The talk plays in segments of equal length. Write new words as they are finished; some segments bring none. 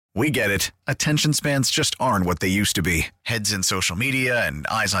We get it. Attention spans just aren't what they used to be. Heads in social media and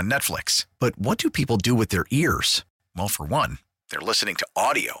eyes on Netflix. But what do people do with their ears? Well, for one, they're listening to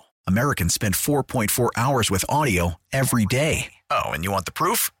audio. Americans spend 4.4 hours with audio every day. Oh, and you want the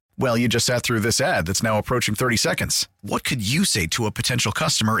proof? Well, you just sat through this ad that's now approaching 30 seconds. What could you say to a potential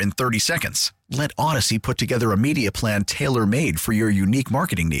customer in 30 seconds? Let Odyssey put together a media plan tailor-made for your unique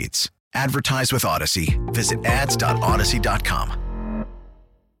marketing needs. Advertise with Odyssey. Visit ads.odyssey.com.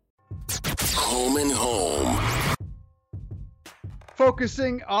 Home and Home.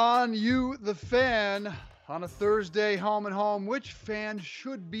 Focusing on you, the fan, on a Thursday, Home and Home. Which fan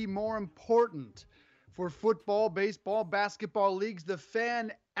should be more important for football, baseball, basketball leagues? The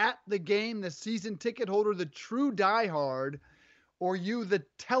fan at the game, the season ticket holder, the true diehard, or you, the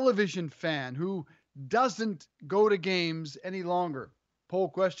television fan who doesn't go to games any longer? Poll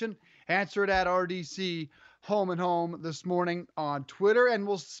question. Answer it at RDC Home and Home this morning on Twitter, and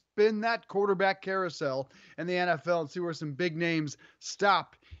we'll spin that quarterback carousel in the NFL and see where some big names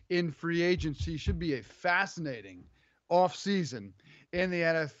stop in free agency. Should be a fascinating offseason in the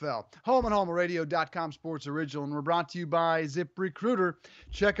NFL. Home and HomeRadio.com sports original, and we're brought to you by ZipRecruiter.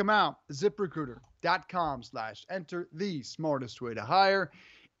 Check them out, ZipRecruiter.com/enter, the smartest way to hire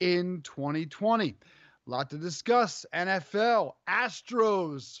in 2020. A lot to discuss. NFL,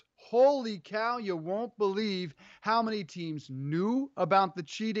 Astros. Holy cow, you won't believe how many teams knew about the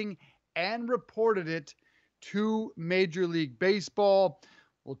cheating and reported it to Major League Baseball.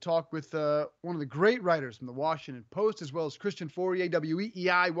 We'll talk with one of the great writers from the Washington Post, as well as Christian Fauria,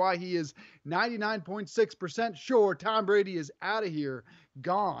 WEEI, why he is 99.6% sure Tom Brady is out of here,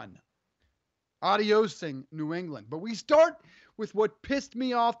 gone. Adiosing New England. But we start with what pissed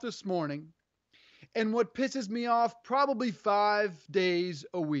me off this morning, and what pisses me off probably 5 days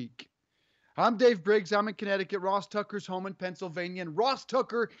a week. I'm Dave Briggs. I'm in Connecticut. Ross Tucker's home in Pennsylvania. And Ross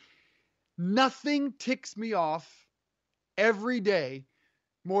Tucker, nothing ticks me off every day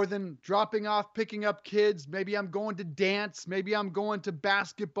more than dropping off, picking up kids. Maybe I'm going to dance. Maybe I'm going to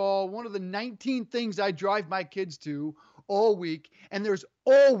basketball. One of the 19 things I drive my kids to all week. And there's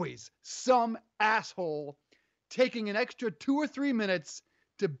always some asshole taking an extra 2 or 3 minutes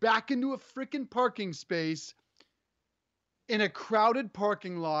to back into a freaking parking space in a crowded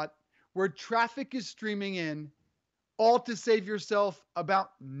parking lot where traffic is streaming in, all to save yourself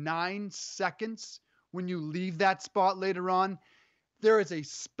about 9 seconds when you leave that spot later on. There is a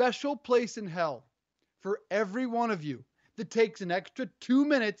special place in hell for every one of you that takes an extra 2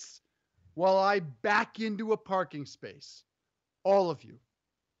 minutes while I back into a parking space. All of you.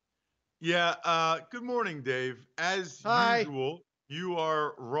 Yeah, good morning, Dave. As usual, you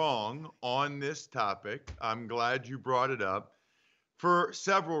are wrong on this topic. I'm glad you brought it up for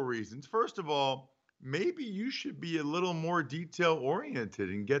several reasons. First of all, maybe you should be a little more detail-oriented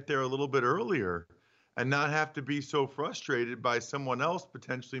and get there a little bit earlier and not have to be so frustrated by someone else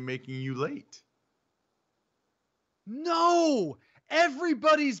potentially making you late. No!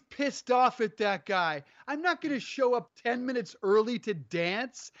 Everybody's pissed off at that guy. I'm not going to show up 10 minutes early to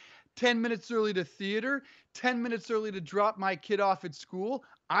dance, 10 minutes early to theater, 10 minutes early to drop my kid off at school.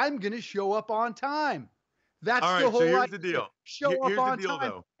 I'm going to show up on time. That's all right, the whole idea. So here's the deal. Show up on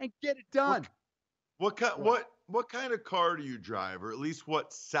time and get it done. What kind of car do you drive, or at least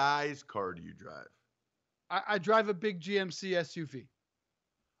what size car do you drive? I drive a big GMC SUV.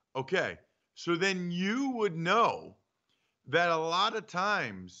 Okay, so then you would know that a lot of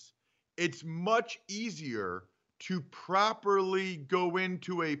times it's much easier to properly go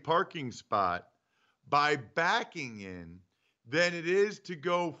into a parking spot by backing in than it is to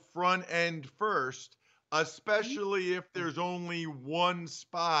go front end first, especially if there's only one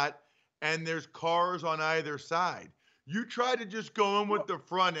spot and there's cars on either side. You try to just go in with the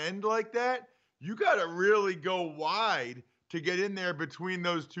front end like that, you got to really go wide to get in there between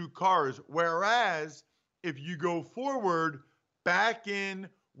those two cars. Whereas if you go forward, back in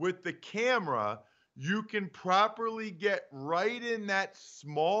with the camera, you can properly get right in that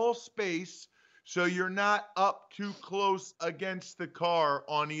small space so you're not up too close against the car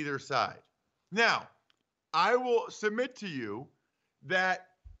on either side. Now, I will submit to you that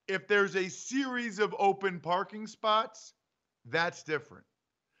if there's a series of open parking spots, that's different.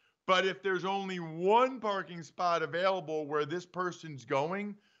 But if there's only one parking spot available where this person's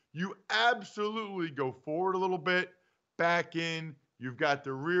going, you absolutely go forward a little bit, back in. You've got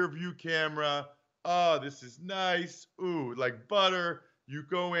the rear view camera. Oh, this is nice. Ooh, like butter. You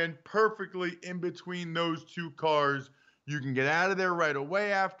go in perfectly in between those two cars. You can get out of there right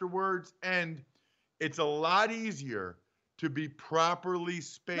away afterwards. And it's a lot easier to be properly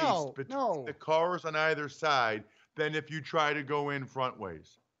spaced between the cars on either side than if you try to go in front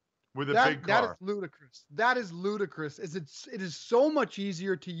ways. with a big car. That is ludicrous. That is ludicrous. It is so much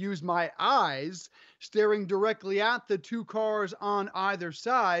easier to use my eyes staring directly at the two cars on either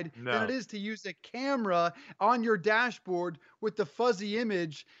side than it No. is to use a camera on your dashboard with the fuzzy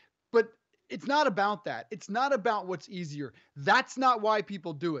image. But it's not about that. It's not about what's easier. That's not why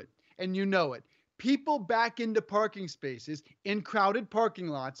people do it. And you know it. People back into parking spaces in crowded parking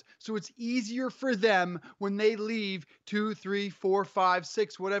lots, so it's easier for them when they leave 2, 3, 4, 5,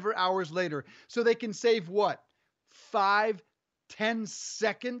 6, whatever hours later. So they can save what? 5, 10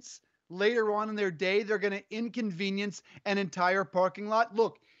 seconds later on in their day. They're going to inconvenience an entire parking lot.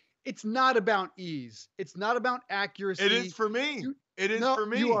 Look, it's not about ease. It's not about accuracy. It is for me. It is for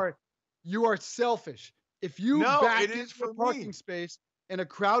me. You are selfish. If you back into a parking space in a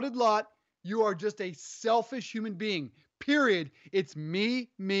crowded lot, you are just a selfish human being, period. It's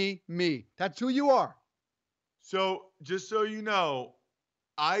me, me, me. That's who you are. So just so you know,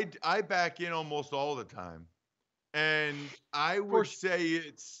 I back in almost all the time. And I would say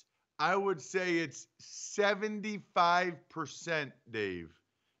it's 75%, Dave.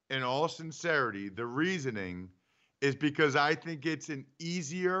 In all sincerity, the reasoning is because I think it's an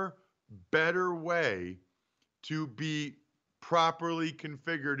easier, better way to be properly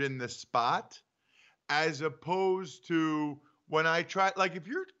configured in the spot, as opposed to when I try, like if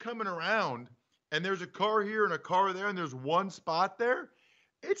you're coming around and there's a car here and a car there and there's one spot there,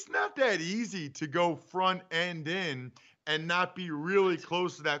 it's not that easy to go front end in and not be really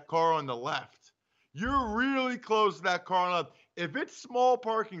close to that car on the left. You're really close to that car on the left. If it's small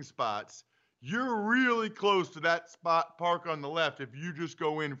parking spots, you're really close to that spot park on the left if you just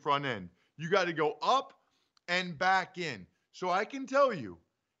go in front end. You got to go up and back in. So I can tell you,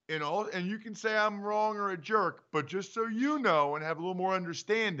 and you can say I'm wrong or a jerk, but just so you know and have a little more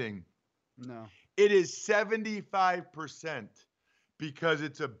understanding, no, it is 75% because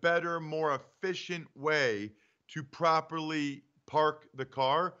it's a better, more efficient way to properly park the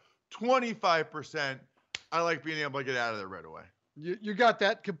car. 25%, I like being able to get out of there right away. You got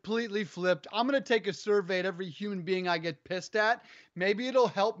that completely flipped. I'm going to take a survey at every human being I get pissed at. Maybe it'll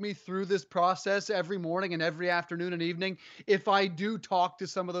help me through this process every morning and every afternoon and evening if I do talk to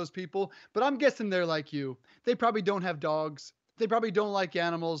some of those people. But I'm guessing they're like you. They probably don't have dogs. They probably don't like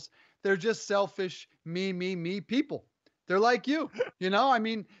animals. They're just selfish, me, me, me people. They're like you. You know, I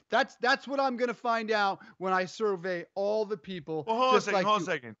mean, that's what I'm going to find out when I survey all the people. Well, hold on a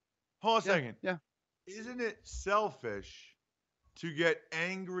second. Yeah. Isn't it selfish to get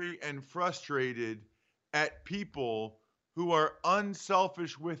angry and frustrated at people who are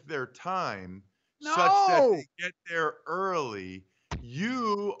unselfish with their time such that they get there early?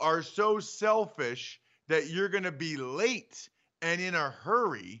 You are so selfish that you're going to be late and in a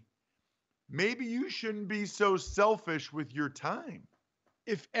hurry. Maybe you shouldn't be so selfish with your time.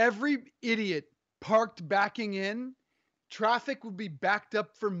 If every idiot parked backing in, traffic would be backed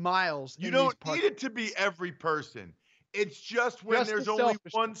up for miles. You don't need it to be every person. It's just when there's only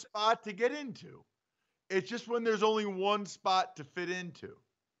one spot to get into. It's just when there's only one spot to fit into.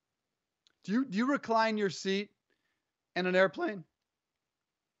 Do you recline your seat in an airplane?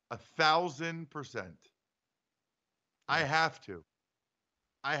 1,000%. I have to.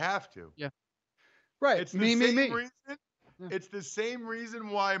 Yeah. Right. It's the same reason. Yeah. It's the same reason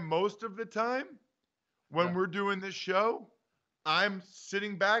why most of the time when we're doing this show, I'm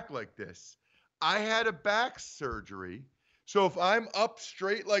sitting back like this. I had a back surgery. So if I'm up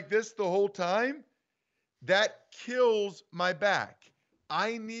straight like this the whole time, that kills my back.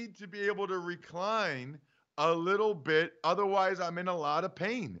 I need to be able to recline a little bit. Otherwise, I'm in a lot of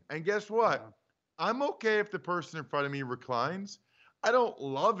pain. And guess what? Yeah. I'm okay if the person in front of me reclines. I don't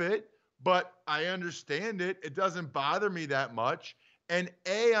love it, but I understand it. It doesn't bother me that much. And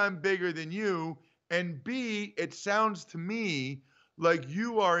A, I'm bigger than you. And B, it sounds to me like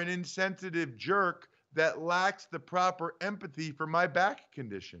you are an insensitive jerk that lacks the proper empathy for my back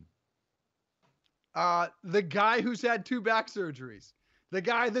condition. The guy who's had 2 back surgeries. The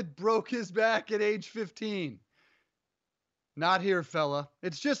guy that broke his back at age 15. Not here, fella.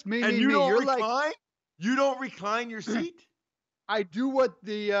 It's just me, and me, you me. Don't You're recline? Like, you don't recline your seat? I do what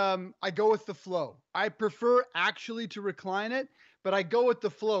I go with the flow. I prefer actually to recline it, but I go with the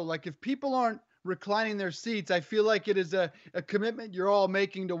flow. Like if people aren't reclining their seats, I feel like it is a commitment you're all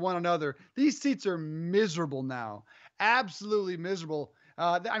making to one another. These seats are miserable now. Absolutely miserable.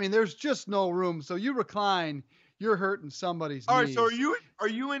 I mean, there's just no room. So you recline, you're hurting somebody's knees. All right, so are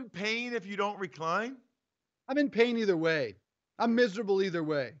you in pain if you don't recline? I'm in pain either way. I'm miserable either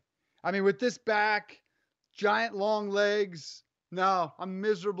way. I mean, with this back, giant long legs, no, I'm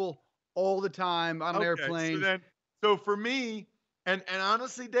miserable all the time on an airplane. So for me, And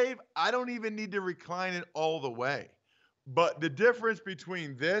honestly, Dave, I don't even need to recline it all the way. But the difference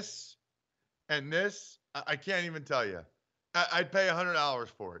between this and this, I can't even tell you. I'd pay $100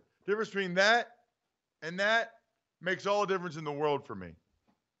 for it. Difference between that and that makes all the difference in the world for me.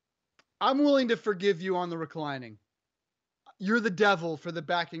 I'm willing to forgive you on the reclining. You're the devil for the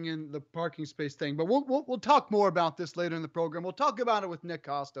backing in the parking space thing, but we'll talk more about this later in the program. We'll talk about it with Nick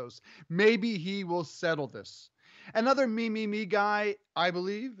Costos. Maybe he will settle this. Another me guy, I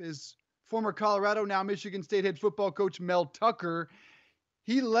believe, is former Colorado, now Michigan State head football coach Mel Tucker.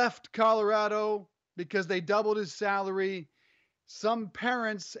 He left Colorado because they doubled his salary. Some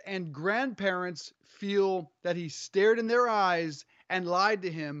parents and grandparents feel that he stared in their eyes and lied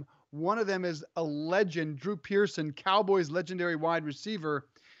to him. One of them is a legend, Drew Pearson, Cowboys legendary wide receiver,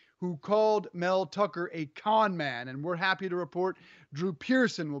 who called Mel Tucker a con man. And we're happy to report Drew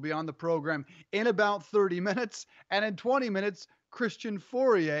Pearson will be on the program in about 30 minutes. And in 20 minutes, Christian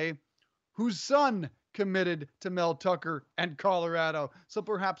Fauria, whose son committed to Mel Tucker and Colorado. So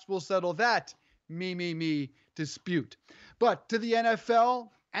perhaps we'll settle that me dispute. But to the NFL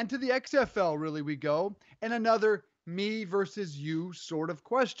and to the XFL, really, we go. And another me versus you sort of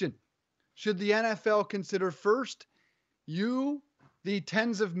question. Should the NFL consider first you, the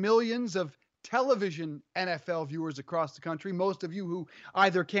tens of millions of television NFL viewers across the country, most of you who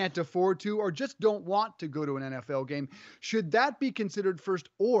either can't afford to or just don't want to go to an NFL game, should that be considered first,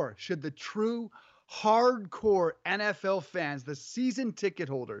 or should the true hardcore NFL fans, the season ticket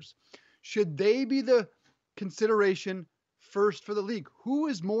holders, should they be the consideration first for the league? Who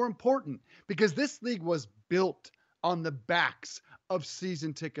is more important? Because this league was built on the backs of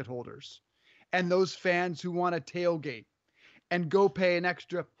season ticket holders and those fans who want to tailgate and go pay an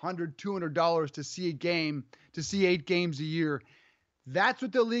extra $100, $200 to see a game, to see 8 games a year. That's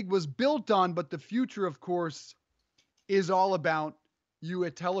what the league was built on. But the future, of course, is all about you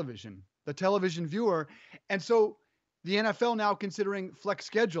at television, the television viewer. And so the NFL now considering flex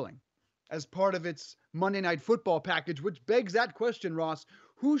scheduling as part of its Monday Night Football package, which begs that question, Ross.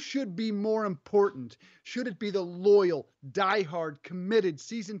 Who should be more important? Should it be the loyal, diehard, committed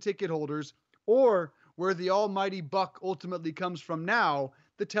season ticket holders, or where the almighty buck ultimately comes from now,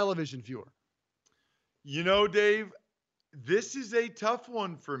 the television viewer? You know, Dave, this is a tough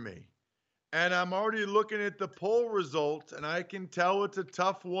one for me. And I'm already looking at the poll results, and I can tell it's a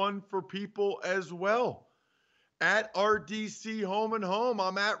tough one for people as well. At RDC Home and Home,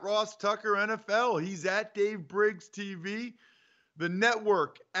 I'm at Ross Tucker NFL. He's at Dave Briggs TV. The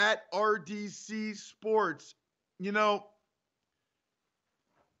network at RDC Sports. You know,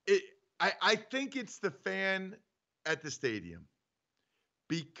 I think it's the fan at the stadium,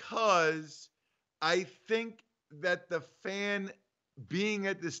 because I think that the fan being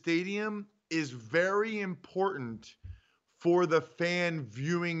at the stadium is very important for the fan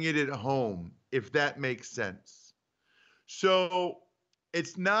viewing it at home, if that makes sense. So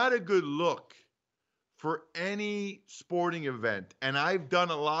it's not a good look for any sporting event, and I've done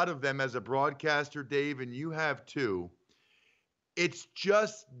a lot of them as a broadcaster, Dave, and you have too. It's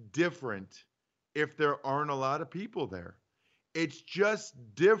just different if there aren't a lot of people there. It's just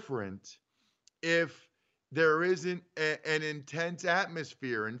different if there isn't an intense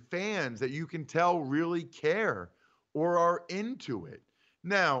atmosphere and fans that you can tell really care or are into it.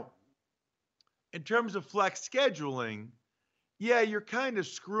 Now, in terms of flex scheduling, yeah, you're kind of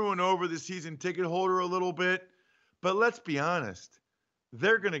screwing over the season ticket holder a little bit, but let's be honest.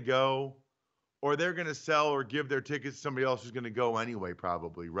 They're going to go, or they're going to sell or give their tickets to somebody else who's going to go anyway,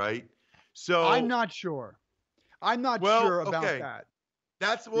 probably, right? So I'm not sure. I'm not sure about okay. that.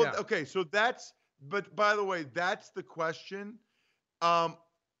 That's okay. So but by the way, that's the question.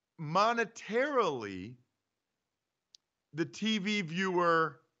 Monetarily, the TV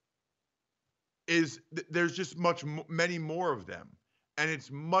viewer there's just many more of them, and it's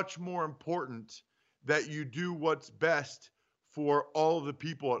much more important that you do what's best for all of the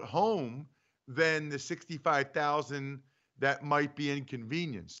people at home than the 65,000 that might be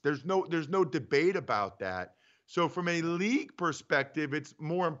inconvenienced. There's no debate about that. So from a league perspective, it's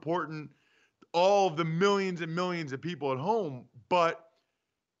more important, all of the millions and millions of people at home. But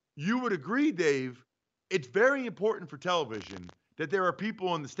you would agree, Dave, it's very important for television that there are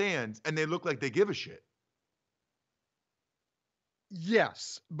people in the stands and they look like they give a shit.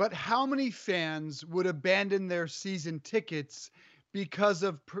 Yes, but how many fans would abandon their season tickets because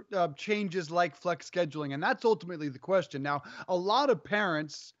of changes like flex scheduling? And that's ultimately the question. Now, a lot of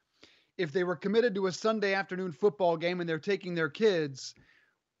parents, if they were committed to a Sunday afternoon football game and they're taking their kids,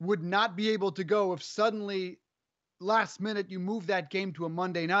 would not be able to go if suddenly last minute you move that game to a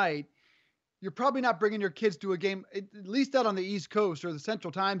Monday night. you're probably not bringing your kids to a game, at least out on the East Coast or the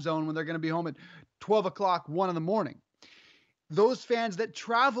Central Time Zone, when they're going to be home at 12 o'clock, 1 in the morning. Those fans that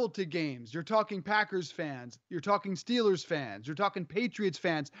travel to games, you're talking Packers fans, you're talking Steelers fans, you're talking Patriots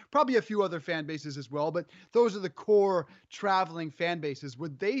fans, probably a few other fan bases as well, but those are the core traveling fan bases.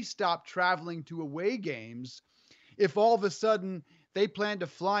 Would they stop traveling to away games if all of a sudden they plan to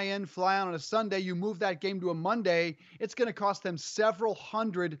fly in, fly out on a Sunday, you move that game to a Monday, it's going to cost them several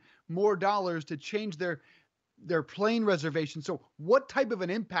hundred more dollars to change their plane reservation. So what type of an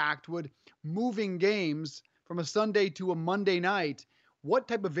impact would moving games from a Sunday to a Monday night, what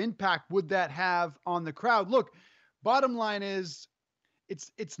type of impact would that have on the crowd? Look, bottom line is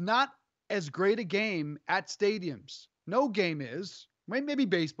it's not as great a game at stadiums. No game is. Maybe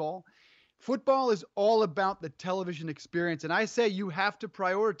baseball. Football is all about the television experience. And I say you have to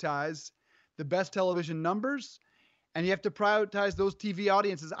prioritize the best television numbers, and you have to prioritize those TV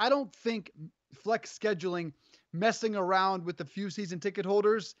audiences. I don't think flex scheduling, messing around with the few season ticket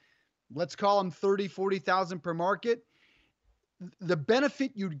holders, let's call them 30, 40,000 per market. The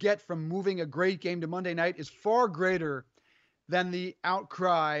benefit you'd get from moving a great game to Monday night is far greater than the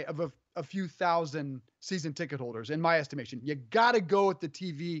outcry of a few thousand season ticket holders, in my estimation. You got to go with the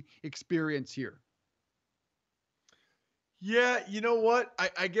TV experience here. Yeah, you know what?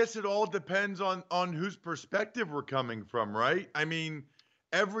 I guess it all depends on whose perspective we're coming from, right? I mean,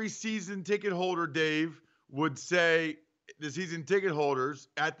 every season ticket holder, Dave, would say the season ticket holders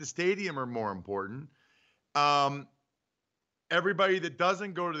at the stadium are more important. Everybody that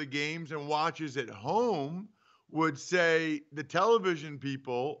doesn't go to the games and watches at home would say the television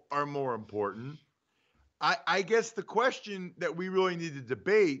people are more important. I guess the question that we really need to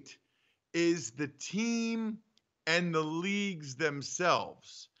debate is the team and the leagues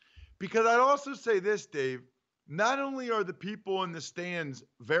themselves. Because I'd also say this, Dave, not only are the people in the stands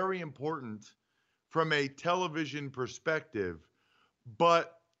very important from a television perspective,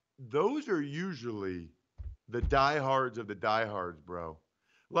 but those are usually the diehards of the diehards, bro.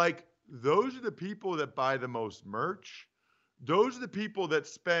 Like, those are the people that buy the most merch. Those are the people that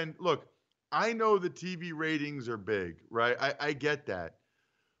spend, look, I know the TV ratings are big, right? I get that.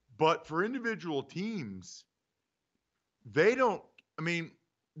 But for individual teams, they do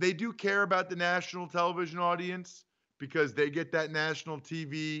care about the national television audience because they get that national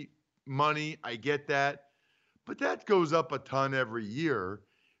TV money. I get that. But that goes up a ton every year.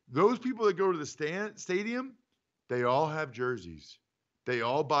 Those people that go to the stadium, they all have jerseys. They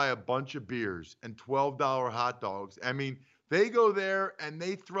all buy a bunch of beers and $12 hot dogs. I mean, they go there and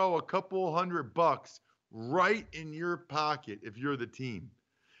they throw a couple $100 right in your pocket if you're the team.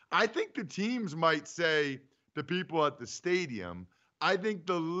 I think the teams might say the people at the stadium. I think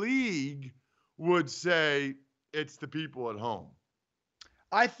the league would say it's the people at home.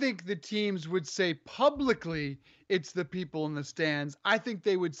 I think the teams would say publicly it's the people in the stands. I think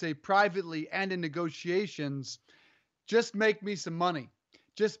they would say privately and in negotiations, just make me some money.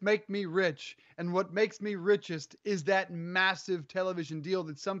 Just make me rich. And what makes me richest is that massive television deal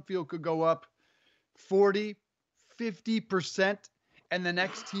that some feel could go up 40, 50% in the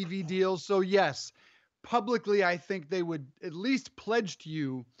next TV deal. So yes, publicly, I think they would at least pledge to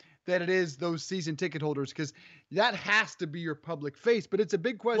you that it is those season ticket holders, because that has to be your public face. But it's a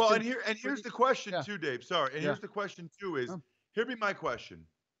big question. Well, here's the question too, Dave. Sorry. And here's the question too is, here'd be my question.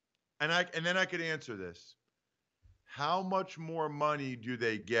 And then I could answer this. How much more money do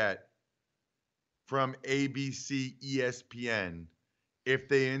they get from ABC, ESPN if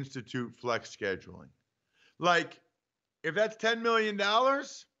they institute flex scheduling? Like, if that's $10 million,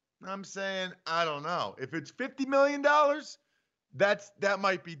 I'm saying, I don't know. If it's $50 million, that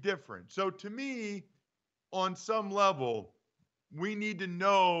might be different. So to me, on some level, we need to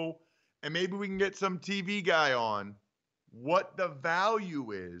know, and maybe we can get some TV guy on, what the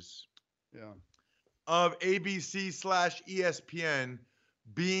value is of ABC/ESPN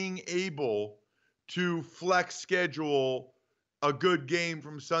being able to flex schedule a good game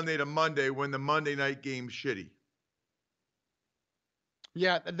from Sunday to Monday when the Monday night game's shitty.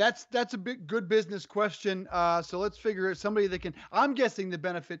 Yeah, that's a good business question. So let's figure out somebody that can. I'm guessing the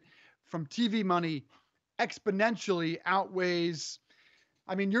benefit from TV money exponentially outweighs.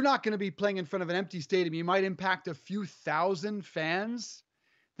 I mean, you're not going to be playing in front of an empty stadium. You might impact a few thousand fans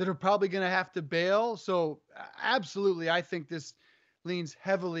that are probably going to have to bail. So absolutely, I think this leans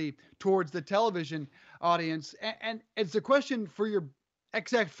heavily towards the television audience. And it's a question for your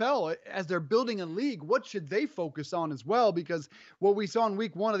XFL as they're building a league. What should they focus on as well? Because what we saw in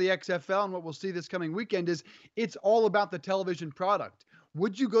week 1 of the XFL and what we'll see this coming weekend is it's all about the television product.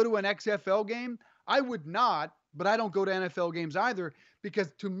 Would you go to an XFL game? I would not, but I don't go to NFL games either,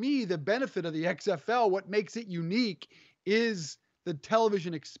 because to me, the benefit of the XFL, what makes it unique, is the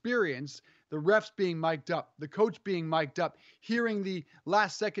television experience, the refs being mic'd up, the coach being mic'd up, hearing the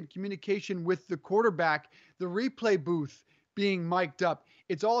last second communication with the quarterback, the replay booth being mic'd up.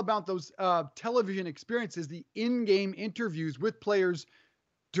 It's all about those television experiences, the in-game interviews with players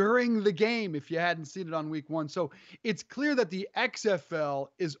during the game, if you hadn't seen it on week one. So it's clear that the XFL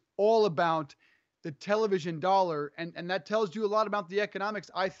is all about the television dollar. And that tells you a lot about the economics,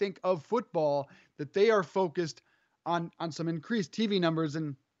 I think, of football, that they are focused on some increased TV numbers.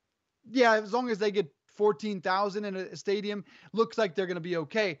 And yeah, as long as they get 14,000 in a stadium, looks like they're going to be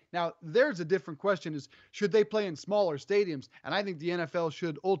okay. Now, there's a different question, is should they play in smaller stadiums? And I think the NFL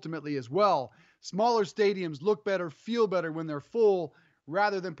should ultimately as well. Smaller stadiums look better, feel better when they're full,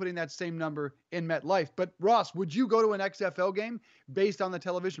 rather than putting that same number in MetLife. But Ross, would you go to an XFL game based on the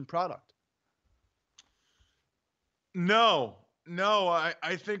television product? No.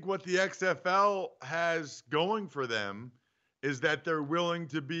 I think what the XFL has going for them is that they're willing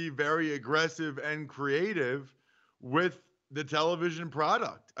to be very aggressive and creative with the television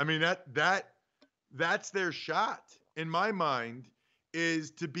product. I mean, that's their shot, in my mind,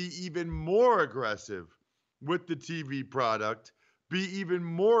 is to be even more aggressive with the TV product, be even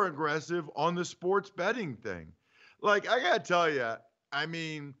more aggressive on the sports betting thing. Like, I got to tell you, I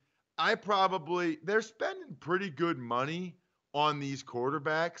mean, they're spending pretty good money on these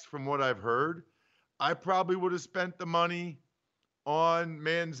quarterbacks from what I've heard. I probably would have spent the money on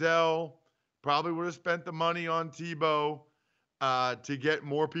Manziel, probably would have spent the money on Tebow to get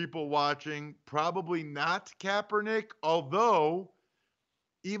more people watching. Probably not Kaepernick, although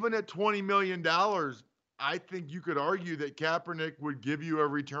even at $20 million, I think you could argue that Kaepernick would give you a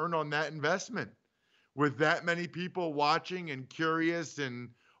return on that investment with that many people watching and curious, and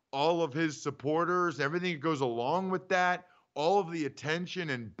all of his supporters, everything that goes along with that, all of the attention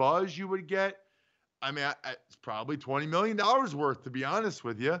and buzz you would get. I mean, it's probably $20 million worth, to be honest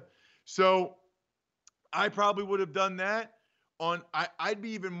with you. So I probably would have done that. I'd be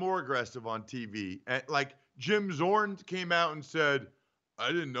even more aggressive on TV. And like Jim Zorn came out and said, I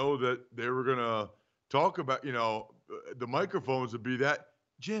didn't know that they were going to talk about, the microphones would be that.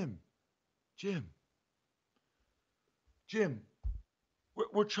 Jim,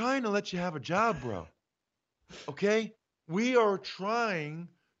 we're trying to let you have a job, bro. Okay? We are trying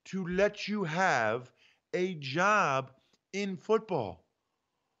to let you have a job in football.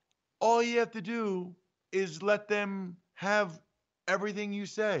 All you have to do is let them have everything you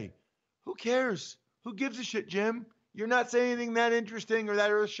say. Who cares? Who gives a shit, Jim? You're not saying anything that interesting or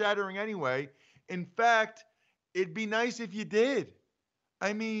that earth-shattering anyway. In fact, it'd be nice if you did.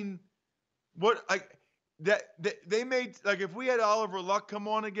 I mean, they made, like, if we had Oliver Luck come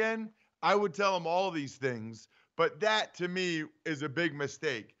on again, I would tell him all these things. But that, to me, is a big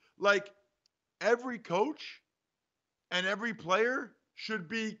mistake. Like, every coach and every player should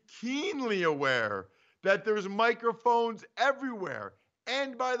be keenly aware that there's microphones everywhere.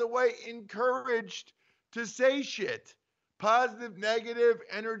 And, by the way, encouraged to say shit. Positive, negative,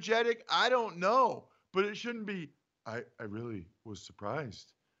 energetic, I don't know. But it shouldn't be, I really was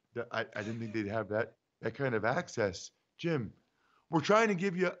surprised that I didn't think they'd have that kind of access. Jim, we're trying to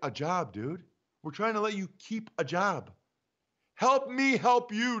give you a job, dude. We're trying to let you keep a job. Help me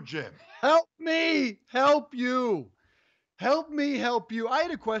help you, Jim. Help me help you. Help me help you. I had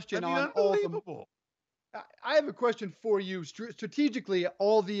a question on all the. I have a question for you. Strategically,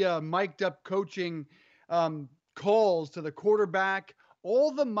 all the mic'd up coaching calls to the quarterback,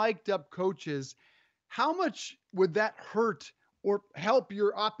 all the mic'd up coaches, how much would that hurt or help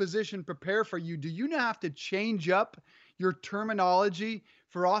your opposition prepare for you? Do you now have to change up your terminology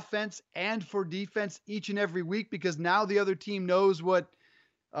for offense and for defense each and every week because now the other team knows what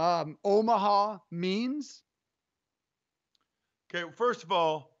Omaha means? Okay, first of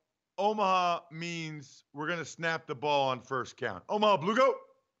all, Omaha means we're going to snap the ball on first count. Omaha Blue Goat.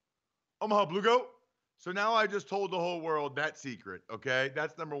 Omaha Blue Goat. So now I just told the whole world that secret, okay?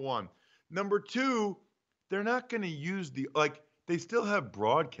 That's number one. Number two, they're not going to use they still have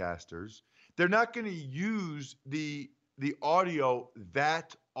broadcasters. They're not going to use the audio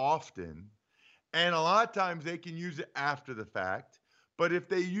that often. And a lot of times they can use it after the fact. But if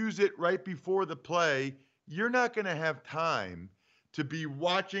they use it right before the play, you're not going to have time to be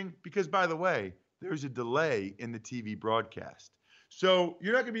watching because, by the way, there's a delay in the TV broadcast. So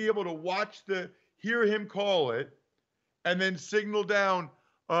you're not going to be able to hear him call it and then signal down,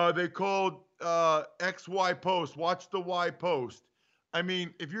 they called XY post, watch the Y post. I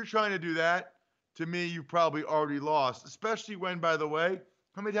mean, if you're trying to do that, to me, you've probably already lost, especially when, by the way,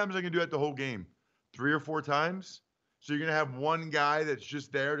 how many times are I going to do that the whole game? 3 or 4 times. So you're going to have one guy that's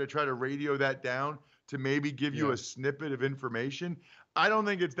just there to try to radio that down to maybe give you a snippet of information. I don't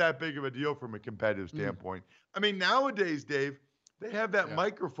think it's that big of a deal from a competitive standpoint. I mean, nowadays, Dave, they have that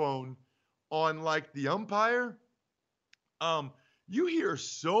microphone on like the umpire. You hear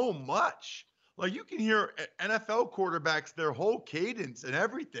so much. Like you can hear NFL quarterbacks, their whole cadence and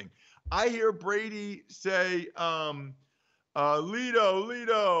everything. I hear Brady say,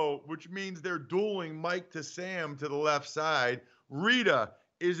 Lido, which means they're dueling Mike to Sam to the left side. Rita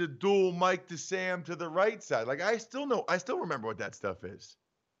is a duel Mike to Sam to the right side. Like I still remember what that stuff is.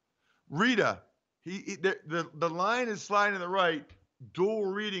 Rita, the line is sliding to the right, dual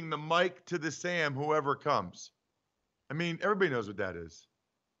reading the Mike to the Sam, whoever comes. I mean, everybody knows what that is.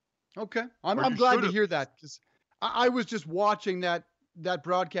 Okay. I'm glad to hear that, because I was just watching that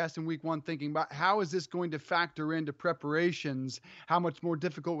broadcast in week 1 thinking about how is this going to factor into preparations, how much more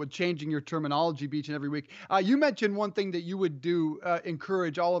difficult with changing your terminology each and every week. You mentioned one thing that you would do,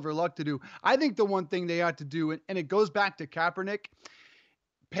 encourage Oliver Luck to do. I think the one thing they ought to do, and it goes back to Kaepernick,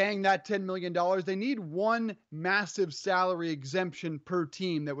 paying that $10 million, they need one massive salary exemption per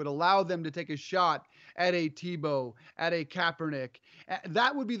team that would allow them to take a shot at a Tebow, at a Kaepernick.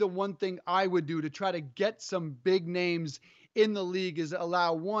 That would be the one thing I would do to try to get some big names in the league, is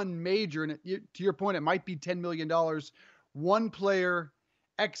allow one major, and to your point, it might be $10 million, one player,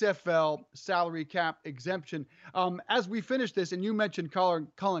 XFL salary cap exemption. As we finish this, and you mentioned Colin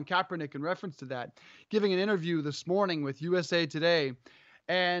Kaepernick in reference to that, giving an interview this morning with USA Today,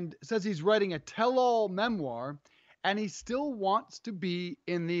 and says he's writing a tell-all memoir, and he still wants to be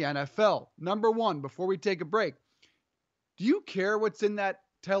in the NFL. Number one, before we take a break, do you care what's in that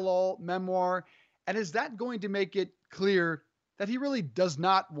tell-all memoir? And is that going to make it clear that he really does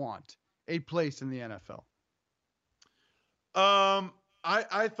not want a place in the NFL?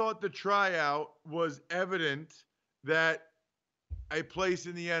 I thought the tryout was evident that a place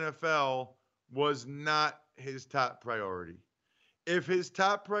in the NFL was not his top priority. If his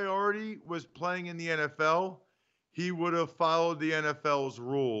top priority was playing in the NFL, he would have followed the NFL's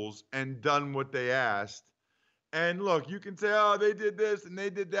rules and done what they asked. And look, you can say, oh, they did this and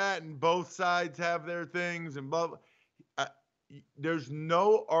they did that, and both sides have their things and blah, blah. There's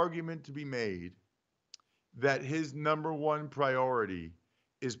no argument to be made that his number one priority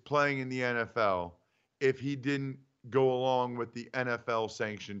is playing in the NFL if he didn't go along with the NFL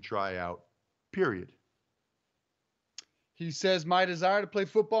sanctioned tryout, period. He says, my desire to play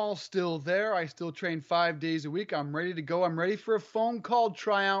football is still there. I still train 5 days a week. I'm ready to go. I'm ready for a phone call,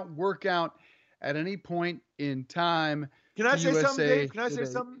 tryout, workout at any point in time. Can I say something, Dave? Can I say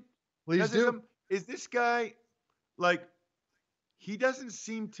something? Please do. Is this guy, like, he doesn't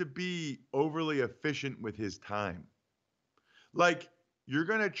seem to be overly efficient with his time. Like, you're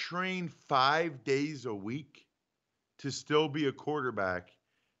going to train 5 days a week to still be a quarterback,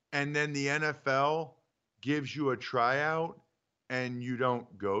 and then the NFL gives you a tryout and you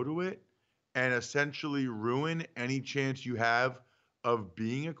don't go to it and essentially ruin any chance you have of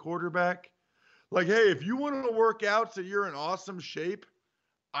being a quarterback. Like, hey, if you want to work out so you're in awesome shape,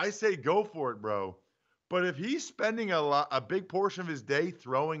 I say go for it, bro. But if he's spending a big portion of his day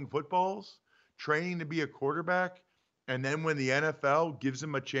throwing footballs, training to be a quarterback, and then when the NFL gives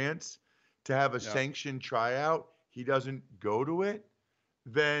him a chance to have a sanctioned tryout, he doesn't go to it,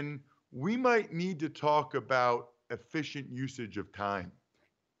 then we might need to talk about efficient usage of time.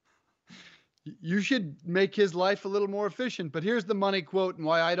 You should make his life a little more efficient. But here's the money quote and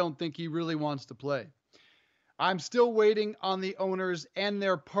why I don't think he really wants to play. I'm still waiting on the owners and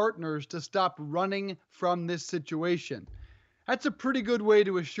their partners to stop running from this situation. That's a pretty good way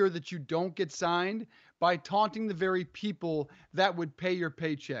to assure that you don't get signed, by taunting the very people that would pay your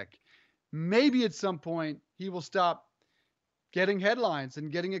paycheck. Maybe at some point he will stop getting headlines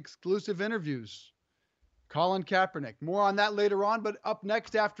and getting exclusive interviews. Colin Kaepernick. More on that later on, but up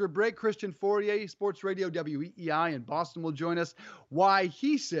next after a break, Christian Fauria, Sports Radio WEEI in Boston, will join us. Why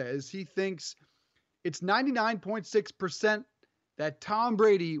he says he thinks it's 99.6% that Tom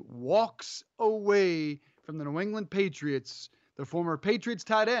Brady walks away from the New England Patriots, the former Patriots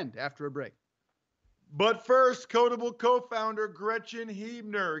tight end, after a break. But first, Codable co-founder Gretchen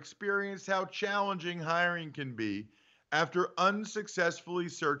Hebner experienced how challenging hiring can be after unsuccessfully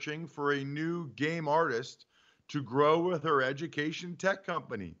searching for a new game artist to grow with her education tech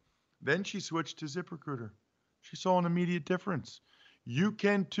company. Then she switched to ZipRecruiter. She saw an immediate difference. You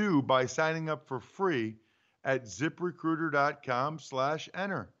can too by signing up for free at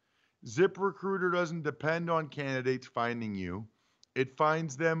ziprecruiter.com/enter. ZipRecruiter doesn't depend on candidates finding you. It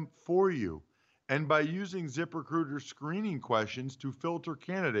finds them for you. And by using ZipRecruiter screening questions to filter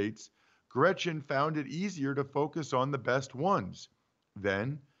candidates, Gretchen found it easier to focus on the best ones.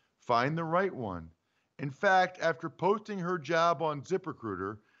 Then, find the right one. In fact, after posting her job on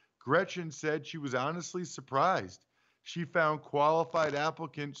ZipRecruiter, Gretchen said she was honestly surprised. She found qualified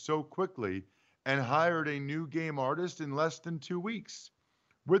applicants so quickly and hired a new game artist in less than 2 weeks.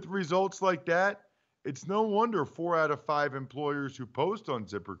 With results like that, it's no wonder 4 out of 5 employers who post on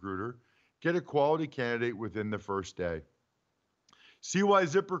ZipRecruiter get a quality candidate within the first day. See why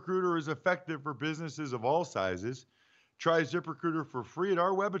ZipRecruiter is effective for businesses of all sizes. Try ZipRecruiter for free at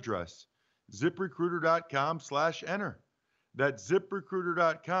our web address, ziprecruiter.com/enter. That's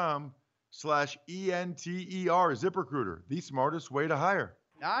ziprecruiter.com/ENTER. ZipRecruiter, the smartest way to hire.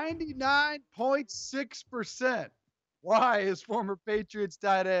 99.6%. Why is former Patriots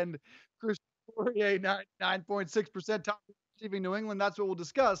tight end Christian Fauria 99.6% top receiving New England? That's what we'll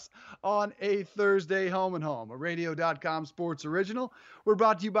discuss on a Thursday Home and Home, a radio.com sports original. We're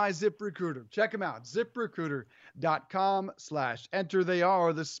brought to you by ZipRecruiter. Check them out, ziprecruiter.com/enter. They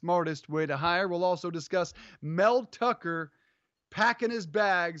are the smartest way to hire. We'll also discuss Mel Tucker packing his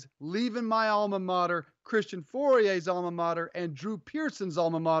bags, leaving my alma mater, Christian Fauria's alma mater, and Drew Pearson's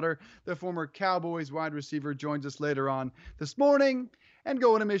alma mater. The former Cowboys wide receiver joins us later on this morning and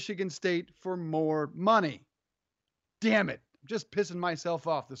going to Michigan State for more money. Damn it. I'm just pissing myself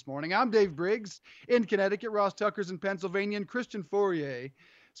off this morning. I'm Dave Briggs in Connecticut. Ross Tucker's in Pennsylvania, and Christian Fauria,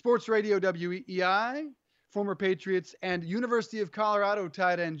 Sports Radio WEEI, former Patriots and University of Colorado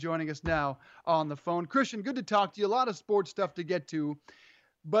tight end, joining us now on the phone. Christian, good to talk to you. A lot of sports stuff to get to,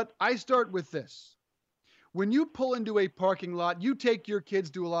 but I start with this. When you pull into a parking lot, you take your kids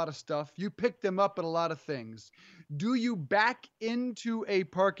to a lot of stuff. You pick them up at a lot of things. Do you back into a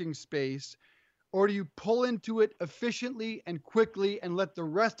parking space, or do you pull into it efficiently and quickly and let the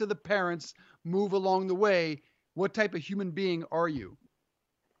rest of the parents move along the way? What type of human being are you?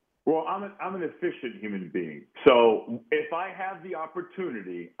 Well, I'm an efficient human being. So if I have the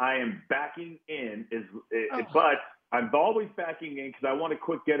opportunity, I am backing in. But I'm always backing in because I want a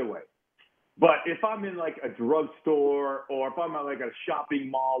quick getaway. But if I'm in like a drugstore or if I'm at like a shopping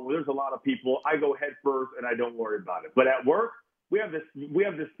mall where there's a lot of people, I go head first and I don't worry about it. But at work, we have this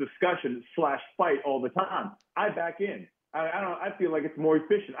discussion / fight all the time. I back in. I feel like it's more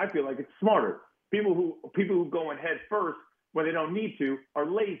efficient. I feel like it's smarter. People who go in head first when they don't need to are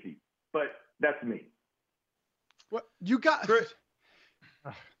lazy, but that's me. What you got?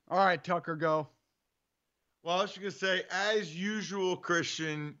 All right, Tucker, go. Well, I was just going to say, as usual,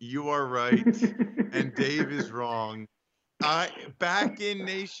 Christian, you are right, and Dave is wrong. Back in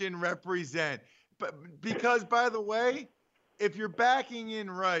nation represent. But because, by the way, if you're backing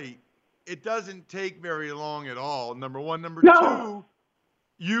in right, it doesn't take very long at all. Number one. Number two,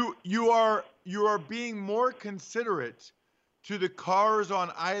 you are being more considerate to the cars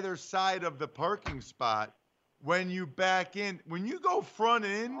on either side of the parking spot when you back in. When you go front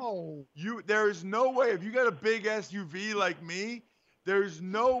in, there's no way. If you got a big SUV like me, there's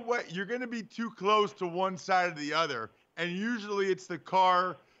no way. You're going to be too close to one side or the other. And usually it's the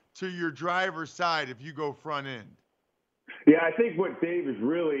car to your driver's side if you go front end. Yeah, I think what Dave is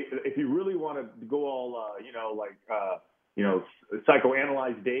really, if you really want to go all,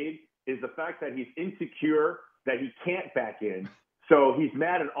 psychoanalyze Dave, is the fact that he's insecure that he can't back in. So he's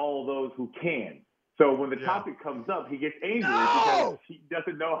mad at all of those who can. So when the topic comes up, he gets angry because he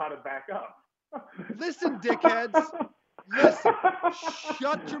doesn't know how to back up. Listen, dickheads. Listen.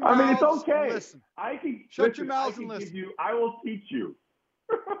 Shut your mouths. I mean, it's okay. Listen. Shut your mouths and listen. I will teach you.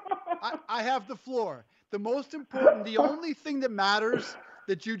 I have the floor. The most important, the only thing that matters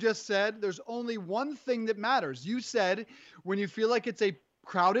that you just said, there's only one thing that matters. You said when you feel like it's a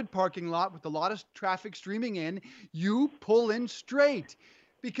crowded parking lot with a lot of traffic streaming in, you pull in straight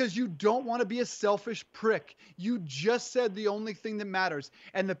because you don't want to be a selfish prick. You just said the only thing that matters.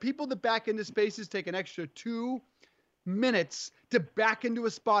 And the people that back into spaces take an extra 2 minutes to back into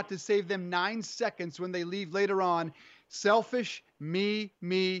a spot to save them 9 seconds when they leave later on. Selfish, me,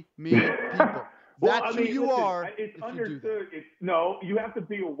 people. That's who you are. It's understood. You have to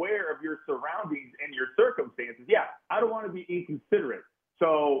be aware of your surroundings and your circumstances. Yeah, I don't want to be inconsiderate.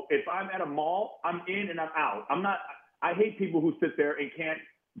 So if I'm at a mall, I'm in and I'm out. I hate people who sit there and can't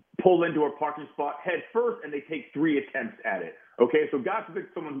pull into a parking spot head first and they take 3 attempts at it. Okay, so God forbid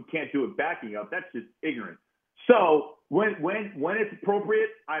someone who can't do it backing up. That's just ignorant. So when it's appropriate,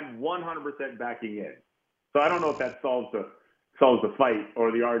 I'm 100% backing in. So I don't know if that solves the fight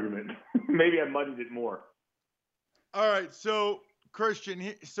or the argument. Maybe I muddied it more. All right, so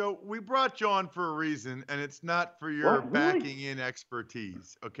Christian, so we brought you on for a reason, and it's not for your backing in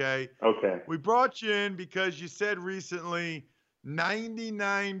expertise, okay? Okay. We brought you in because you said recently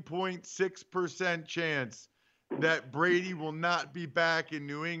 99.6% chance that Brady will not be back in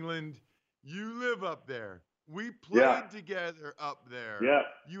New England. You live up there. We played together up there. Yeah.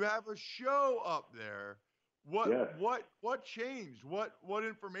 You have a show up there. What changed? What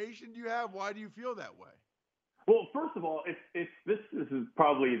information do you have? Why do you feel that way? Well, first of all, this is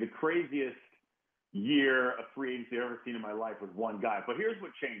probably the craziest year of free agency I've ever seen in my life with one guy. But here's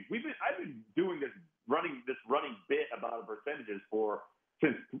what changed. I've been doing this running bit about percentages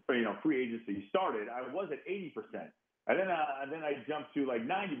since free agency started. I was at 80%, and then I jumped to like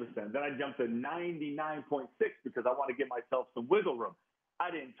 90%. Then I jumped to 99.6 because I want to give myself some wiggle room.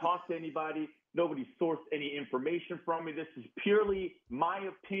 I didn't talk to anybody. Nobody sourced any information from me. This is purely my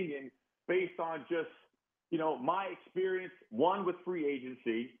opinion based on just my experience. One, with free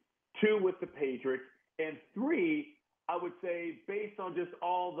agency. Two, with the Patriots. And three, I would say based on just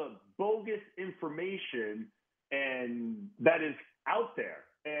all the bogus information and that is out there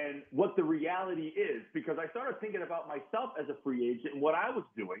and what the reality is. Because I started thinking about myself as a free agent and what I was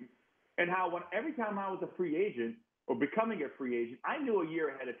doing and how every time I was a free agent or becoming a free agent, I knew a year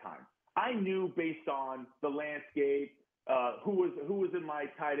ahead of time. I knew based on the landscape, who was in my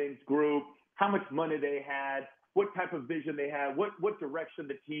tight ends group, how much money they had, what type of vision they had, what direction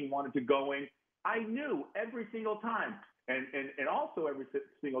the team wanted to go in. I knew every single time. And also every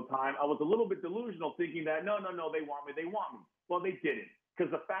single time, I was a little bit delusional thinking that, no, they want me. Well, they didn't,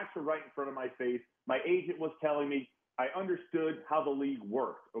 because the facts were right in front of my face. My agent was telling me. I understood how the league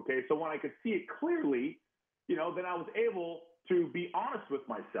worked, okay? So when I could see it clearly, then I was able to be honest with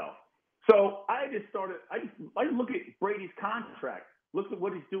myself. So I just look at Brady's contract, look at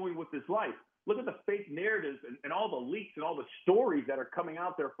what he's doing with his life. Look at the fake narratives and all the leaks and all the stories that are coming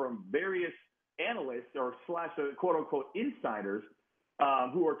out there from various analysts or / quote unquote insiders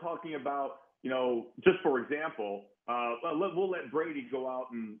who are talking about, just for example, we'll let Brady go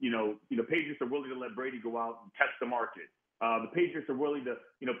out and, the Patriots are willing to let Brady go out and test the market. The Patriots are willing to,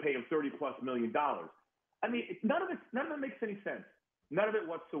 pay him $30+ million. I mean, none of it makes any sense. None of it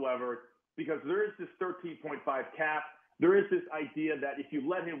whatsoever, because there is this 13.5 cap. There is this idea that if you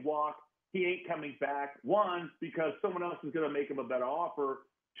let him walk, he ain't coming back. One, because someone else is going to make him a better offer.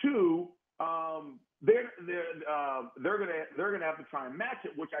 Two, they're gonna have to try and match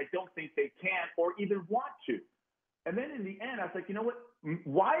it, which I don't think they can or even want to. And then in the end, I was like, you know what?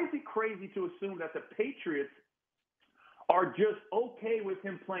 Why is it crazy to assume that the Patriots are just okay with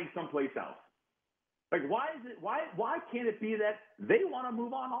him playing someplace else? Like, why can't it be that they want to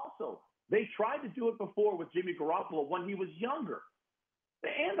move on also? They tried to do it before with Jimmy Garoppolo when he was younger.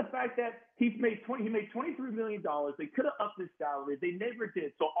 And the fact that he made $23 million, they could have upped his salary. They never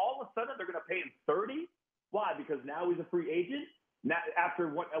did. So all of a sudden, they're going to pay him $30? Why? Because now he's a free agent? Now, after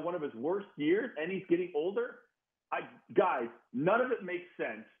one of his worst years, and he's getting older? Guys, none of it makes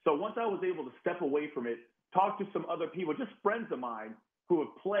sense. So once I was able to step away from it, talk to some other people, just friends of mine who have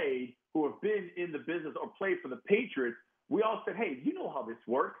been in the business or played for the Patriots, we all said, hey, you know how this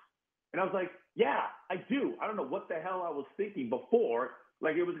works. And I was like, yeah, I do. I don't know what the hell I was thinking before,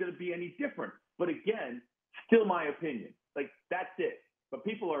 like it was going to be any different. But again, still my opinion. Like, that's it. But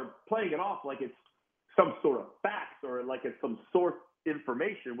people are playing it off like it's some sort of facts or like it's some source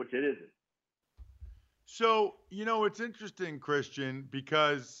information, which it isn't. So, it's interesting, Christian,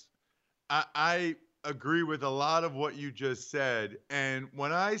 because I agree with a lot of what you just said. And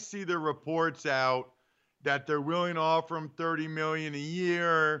when I see the reports out that they're willing to offer him $30 million a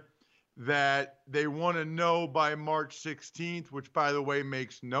year, that they want to know by March 16th, which, by the way,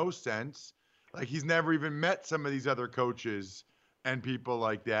 makes no sense. Like, he's never even met some of these other coaches and people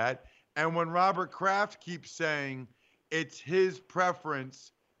like that. And when Robert Kraft keeps saying it's his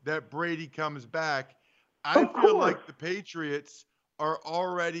preference that Brady comes back, I feel like the Patriots are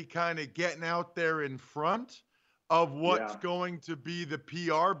already kind of getting out there in front of what's going to be the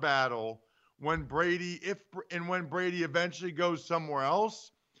PR battle when Brady eventually goes somewhere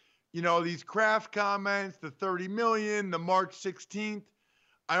else. These Kraft comments, the $30 million, the March 16th,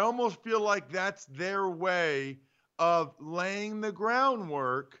 I almost feel like that's their way of laying the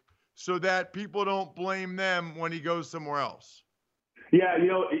groundwork so that people don't blame them when he goes somewhere else. Yeah,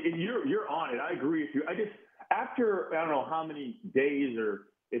 you're on it. I agree with you. After, I don't know how many days or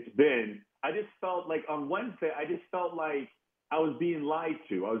it's been, I just felt like on Wednesday, I was being lied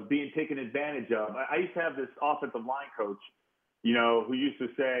to. I was being taken advantage of. I used to have this offensive line coach, who used to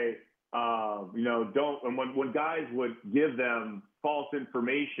say, don't, and when guys would give them false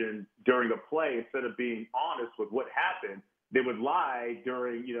information during a play, instead of being honest with what happened, they would lie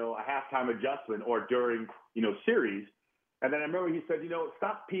during, a halftime adjustment or during, series. And then I remember he said,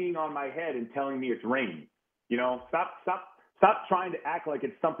 stop peeing on my head and telling me it's raining. Stop trying to act like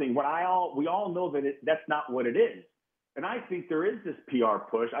it's something when we all know that that's not what it is. And I think there is this PR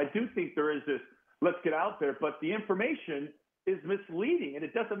push. I do think there is this, let's get out there, but the information is misleading and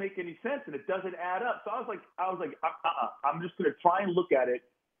it doesn't make any sense and it doesn't add up. So I was like, I'm just going to try and look at it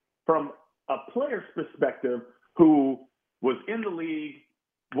from a player's perspective who was in the league,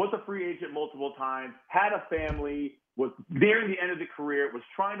 was a free agent multiple times, had a family, was nearing the end of the career, was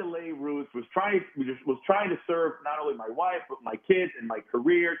trying to lay roots, was trying to serve not only my wife, but my kids and my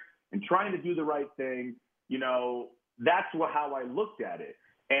career and trying to do the right thing. You know, that's how I looked at it.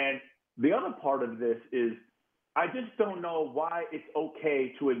 And the other part of this is I just don't know why it's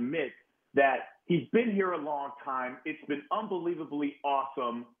okay to admit that he's been here a long time. It's been unbelievably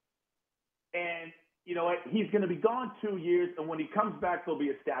awesome. And, you know, he's going to be gone 2 years. And when he comes back, there'll be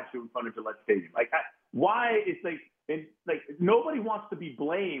a statue in front of Gillette Stadium. Why? It's like nobody wants to be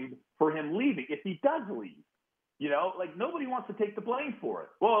blamed for him leaving if he does leave. You know, like nobody wants to take the blame for it.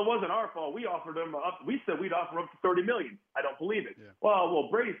 Well, it wasn't our fault. We offered him we said we'd offer up to $30 million. I don't believe it. Yeah. Well,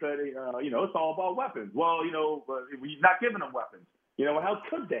 Brady said, you know, it's all about weapons. Well, you know, we're not giving them weapons. You know, how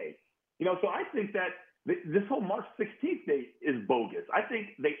could they? You know, so I think that this whole March 16th date is bogus. I think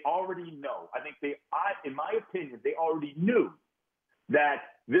they already know. I think in my opinion, they already knew that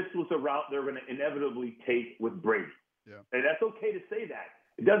this was a route they're going to inevitably take with Brady. Yeah. And that's okay to say that.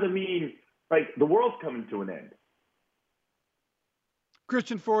 It doesn't mean like the world's coming to an end.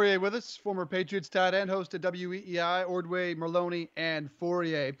 Christian Fauria with us, former Patriots tight end, host of WEEI, Ordway, Merlone, and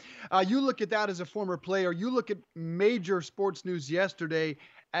Fauria. You look at that as a former player. You look at major sports news yesterday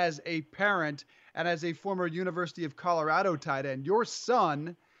as a parent and as a former University of Colorado tight end. Your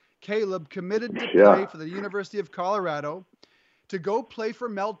son, Caleb, committed to play for the University of Colorado to go play for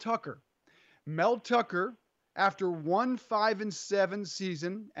Mel Tucker. Mel Tucker, after one 5-7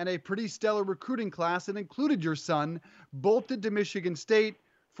 season and a pretty stellar recruiting class that included your son, bolted to Michigan State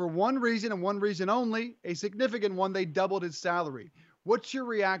for one reason and one reason only, a significant one. They doubled his salary. What's your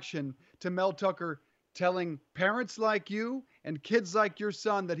reaction to Mel Tucker telling parents like you and kids like your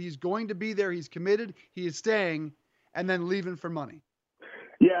son that he's going to be there, he's committed, he is staying, and then leaving for money?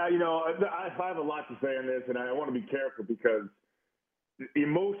 Yeah, you know, I have a lot to say on this, and I want to be careful because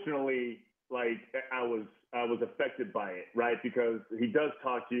emotionally, like I was affected by it, right? Because he does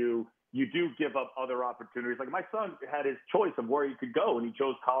talk to you. You do give up other opportunities. Like my son had his choice of where he could go, and he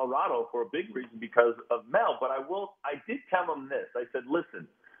chose Colorado for a big reason because of Mel. But I did tell him this. I said, listen,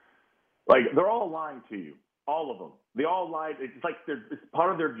 like they're all lying to you, all of them. They all lied. It's like it's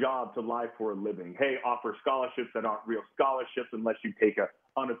part of their job to lie for a living. Hey, offer scholarships that aren't real scholarships unless you take a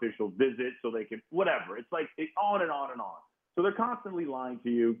unofficial visit so they can whatever. It's like on and on and on. So they're constantly lying to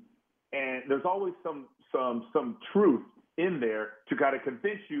you. And there's always some truth in there to kind of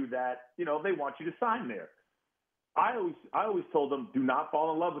convince you that, you know, they want you to sign there. I always told them, do not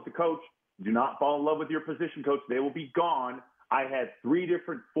fall in love with the coach. Do not fall in love with your position coach. They will be gone. I had 4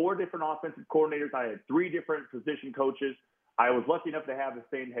 different offensive coordinators. I had 3 different position coaches. I was lucky enough to have the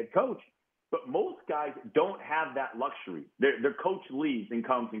same head coach. But most guys don't have that luxury. Their coach leaves and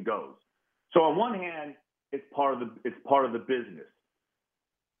comes and goes. So on one hand, it's part of the business.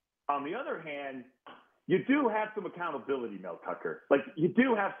 On the other hand, you do have some accountability, Mel Tucker. Like you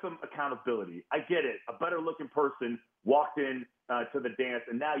do have some accountability. I get it. A better looking person walked in to the dance,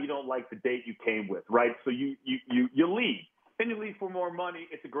 and now you don't like the date you came with, right? So you leave. Then you leave for more money.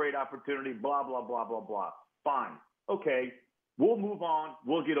 It's a great opportunity. Blah blah blah blah blah. Fine. Okay. We'll move on.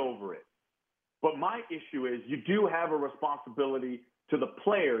 We'll get over it. But my issue is you do have a responsibility to the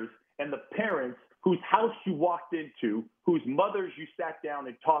players and the parents whose house you walked into, whose mothers you sat down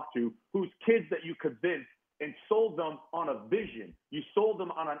and talked to, whose kids that you convinced and sold them on a vision. You sold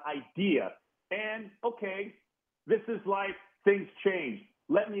them on an idea. And, okay, this is life. Things change.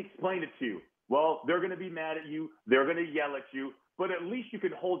 Let me explain it to you. Well, they're going to be mad at you. They're going to yell at you. But at least you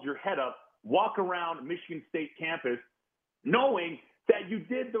can hold your head up, walk around Michigan State campus, knowing that you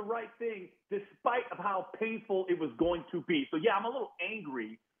did the right thing despite of how painful it was going to be. So, yeah, I'm a little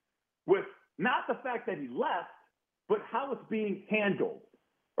angry with not the fact that he left, but how it's being handled,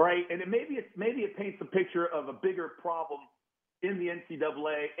 right? And maybe it paints a picture of a bigger problem in the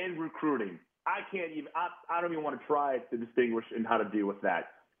NCAA and recruiting. I don't even want to try to distinguish in how to deal with that.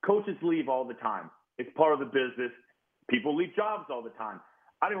 Coaches leave all the time. It's part of the business. People leave jobs all the time.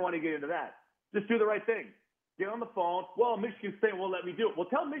 I didn't want to get into that. Just do the right thing. Get on the phone. Well, Michigan State won't let me do it. Well,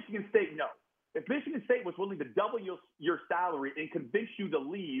 tell Michigan State no. If Michigan State was willing to double your salary and convince you to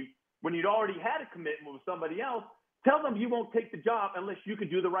leave when you'd already had a commitment with somebody else, tell them you won't take the job unless you can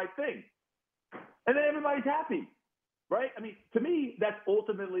do the right thing. And then everybody's happy, right? I mean, to me, that's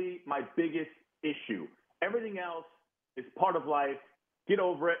ultimately my biggest issue. Everything else It's part of life. Get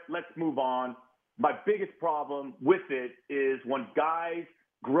over it. Let's move on. My biggest problem with it is when guys,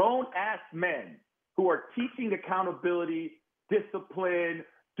 grown-ass men, who are teaching accountability, discipline,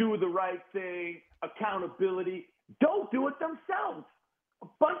 do the right thing, accountability, don't do it themselves. A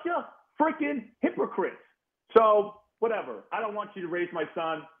bunch of freaking hypocrites. So, whatever. I don't want you to raise my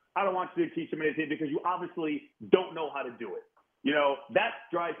son. I don't want you to teach him anything because you obviously don't know how to do it. You know, that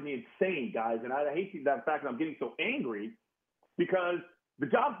drives me insane, guys. And I hate that fact that I'm getting so angry because the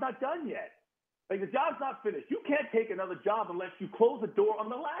job's not done yet. Like, the job's not finished. You can't take another job unless you close the door on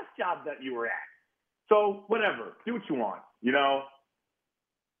the last job that you were at. So, whatever. Do what you want, you know?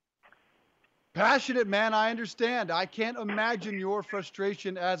 Passionate, man. I understand. I can't imagine your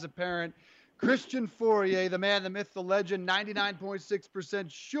frustration as a parent. Christian Fauria, the man, the myth, the legend, 99.6%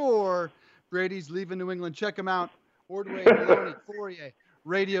 sure Brady's leaving New England. Check him out. Ordway, Maloney, Fauria,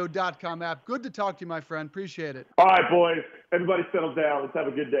 radio.com app. Good to talk to you, my friend. Appreciate it. All right, boys. Everybody settle down. Let's have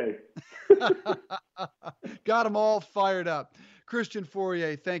a good day. Got them all fired up. Christian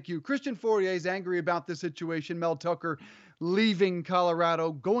Fauria, thank you. Christian Fauria is angry about this situation. Mel Tucker leaving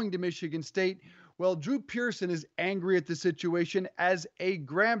Colorado, going to Michigan State. Well, Drew Pearson is angry at the situation as a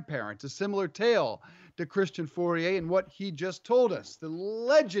grandparent. A similar tale to Christian Fauria and what he just told us. The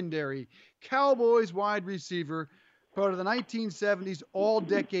legendary Cowboys wide receiver, part of the 1970s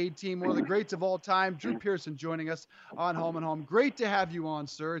all-decade team, one of the greats of all time, Drew Pearson joining us on Home and Home. Great to have you on,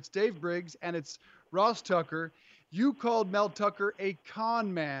 sir. It's Dave Briggs, and it's Ross Tucker. You called Mel Tucker a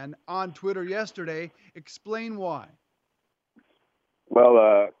con man on Twitter yesterday. Explain why.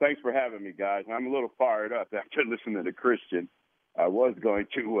 Well, thanks for having me, guys. I'm a little fired up after listening to Christian. I was going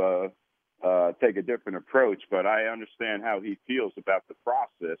to take a different approach, but I understand how he feels about the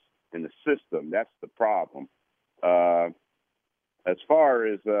process and the system. That's the problem. As far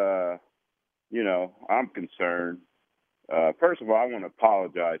as, I'm concerned, first of all, I want to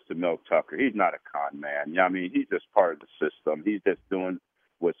apologize to Mel Tucker. He's not a con man. I mean, he's just part of the system. He's just doing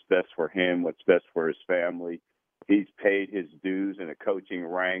what's best for him, what's best for his family. He's paid his dues in the coaching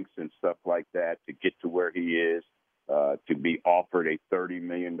ranks and stuff like that to get to where he is, to be offered a $30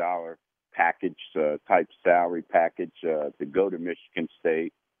 million package, type salary package, to go to Michigan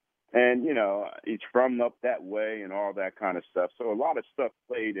State. And, he's from up that way and all that kind of stuff. So a lot of stuff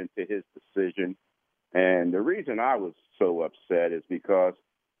played into his decision. And the reason I was so upset is because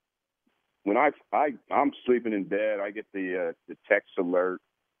when I'm sleeping in bed, I get the text alert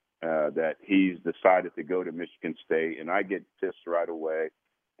that he's decided to go to Michigan State, and I get pissed right away.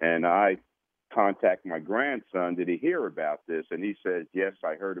 And I contact my grandson, did he hear about this? And he says, yes,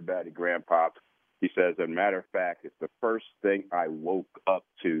 I heard about it, Grandpa. He says, as a matter of fact, it's the first thing I woke up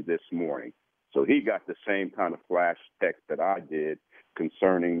to this morning. So he got the same kind of flash text that I did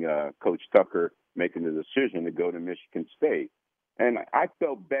concerning Coach Tucker making the decision to go to Michigan State. And I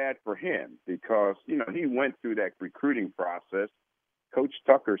felt bad for him because, he went through that recruiting process. Coach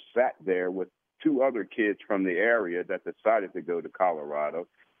Tucker sat there with two other kids from the area that decided to go to Colorado,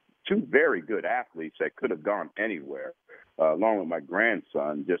 two very good athletes that could have gone anywhere, along with my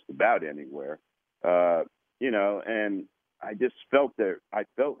grandson, just about anywhere. And I just felt I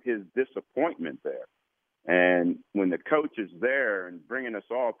felt his disappointment there. And when the coach is there and bringing us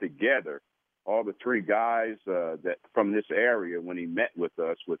all together, all the three guys that from this area, when he met with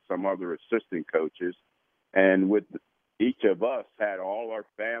us with some other assistant coaches, and with each of us had all our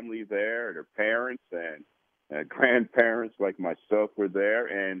family there, their parents and grandparents like myself were there.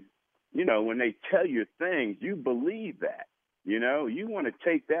 And, when they tell you things, you believe that. You want to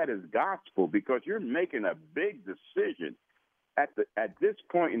take that as gospel because you're making a big decision at this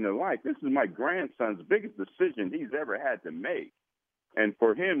point in their life. This is my grandson's biggest decision he's ever had to make. And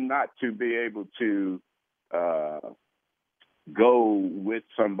for him not to be able to go with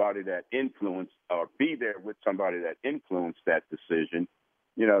somebody that influenced or be there with somebody that influenced that decision,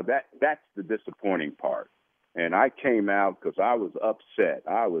 that's the disappointing part. And I came out because I was upset.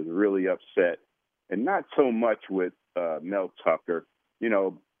 I was really upset. And not so much with Mel Tucker.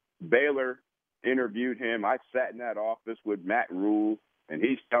 Baylor interviewed him. I sat in that office with Matt Rule, and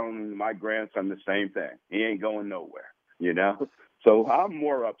he's telling my grandson the same thing. He ain't going nowhere, So I'm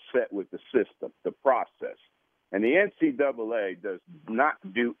more upset with the system, the process. And the NCAA does not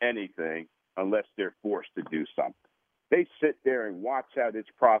do anything unless they're forced to do something. They sit there and watch how this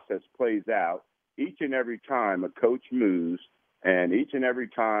process plays out each and every time a coach moves, and each and every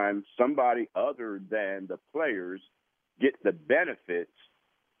time somebody other than the players get the benefits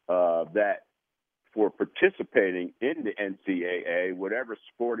that for participating in the NCAA, whatever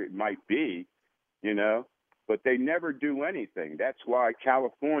sport it might be, but they never do anything. That's why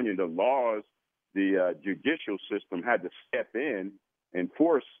California, the laws the judicial system had to step in and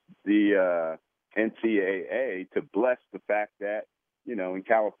force the NCAA to bless the fact that, in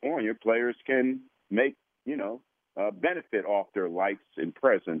California, players can make, benefit off their likes and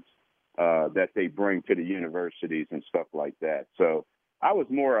presence that they bring to the universities and stuff like that. So I was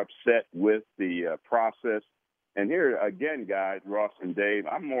more upset with the process. And here again, guys, Ross and Dave,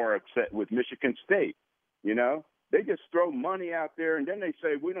 I'm more upset with Michigan State. They just throw money out there, and then they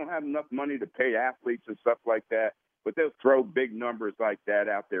say we don't have enough money to pay athletes and stuff like that. But they'll throw big numbers like that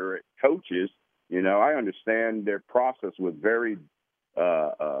out there at coaches. I understand their process was very,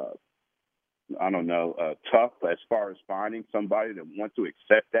 tough as far as finding somebody that wants to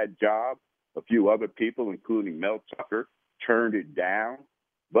accept that job. A few other people, including Mel Tucker, turned it down.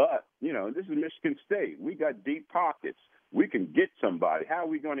 But, this is Michigan State. We got deep pockets. We can get somebody. How are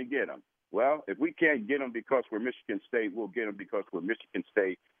we going to get them? Well, if we can't get them because we're Michigan State, we'll get them because we're Michigan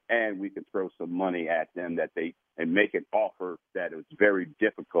State, and we can throw some money at them and make an offer that is very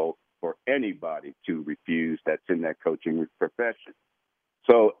difficult for anybody to refuse that's in that coaching profession.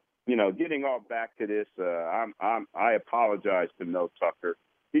 So, getting all back to this, I apologize to Mel Tucker.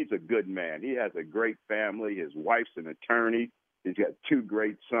 He's a good man. He has a great family. His wife's an attorney. He's got 2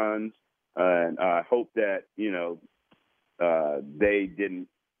 great sons, and I hope that, they didn't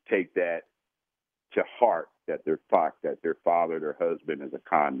take that to heart, that their father, their husband is a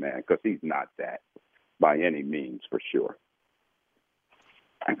con man, because he's not that by any means, for sure.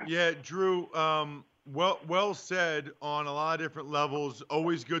 Yeah, Drew, well said on a lot of different levels.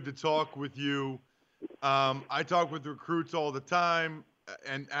 Always good to talk with you. I talk with recruits all the time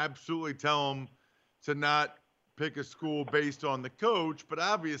and absolutely tell them to not pick a school based on the coach, but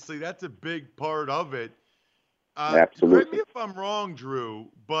obviously that's a big part of it. Absolutely. Correct me if I'm wrong, Drew,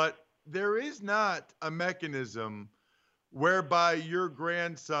 but there is not a mechanism whereby your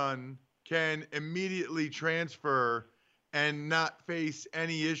grandson can immediately transfer and not face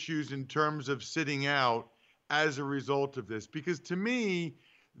any issues in terms of sitting out as a result of this. Because to me,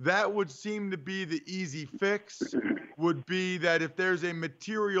 that would seem to be the easy fix, would be that if there's a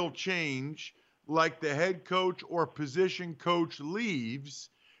material change, like the head coach or position coach leaves,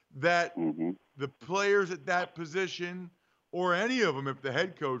 that the players at that position, or any of them if the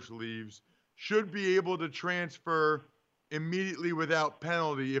head coach leaves, should be able to transfer immediately without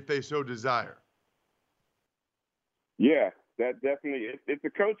penalty if they so desire. Yeah, that definitely. If the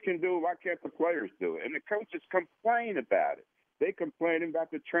coach can do it, why can't the players do it? And the coaches complain about it. They complain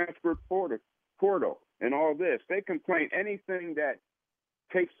about the transfer portal and all this. They complain anything that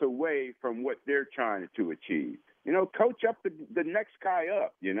takes away from what they're trying to achieve. Coach up the next guy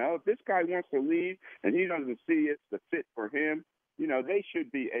up. If this guy wants to leave and he doesn't see it's the fit for him, they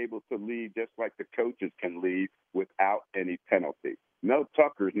should be able to leave just like the coaches can leave without any penalty. Mel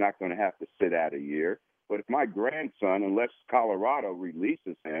Tucker's not going to have to sit out a year. But if my grandson, unless Colorado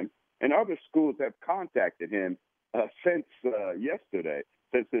releases him, and other schools have contacted him since yesterday,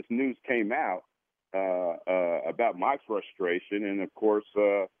 since this news came out about my frustration, and of course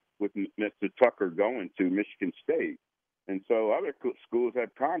with Mr. Tucker going to Michigan State. And so other schools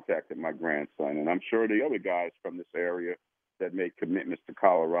have contacted my grandson, and I'm sure the other guys from this area that made commitments to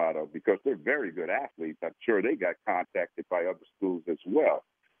Colorado, because they're very good athletes, I'm sure they got contacted by other schools as well.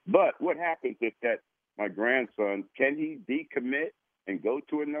 But what happens if that my grandson, can he decommit and go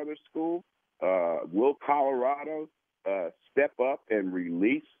to another school? Will Colorado step up and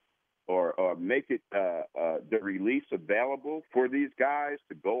release or make it the release available for these guys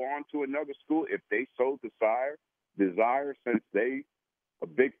to go on to another school if they so desire, since a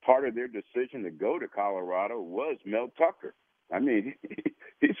big part of their decision to go to Colorado was Mel Tucker. I mean,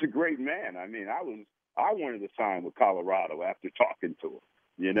 he's a great man. I mean, I wanted to sign with Colorado after talking to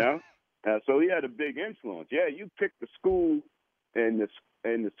him, so he had a big influence. Yeah, you pick the school and the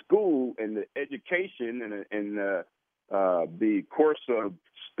school and the education and the course of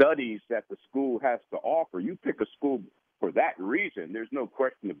studies that the school has to offer. You pick a school for that reason. There's no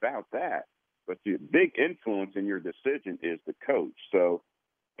question about that. But the big influence in your decision is the coach. So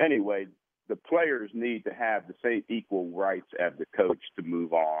anyway, the players need to have the same equal rights as the coach to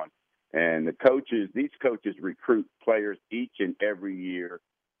move on. And these coaches recruit players each and every year.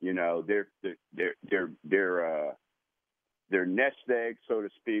 Their nest egg, so to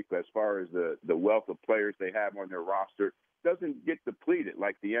speak, as far as the wealth of players they have on their roster, doesn't get depleted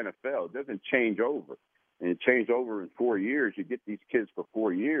like the NFL. It doesn't change over. And it changed over in 4 years. You get these kids for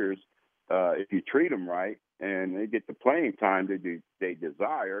 4 years if you treat them right, and they get the playing time they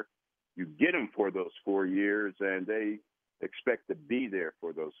desire. You get them for those 4 years, and they expect to be there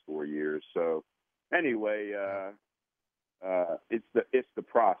for those 4 years. So anyway, it's the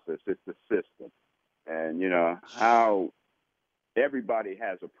process, it's the system, and how everybody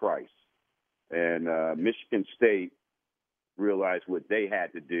has a price. And Michigan State realized what they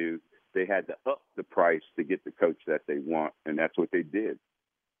had to do. They had to up the price to get the coach that they want, and that's what they did.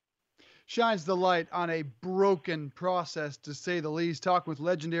 Shines the light on a broken process, to say the least. Talking with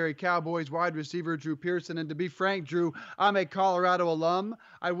legendary Cowboys wide receiver Drew Pearson. And to be frank, Drew, I'm a Colorado alum.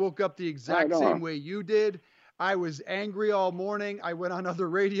 I woke up the exact same way you did. I was angry all morning. I went on other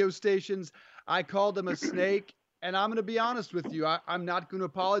radio stations. I called him a snake. And I'm going to be honest with you. I'm not going to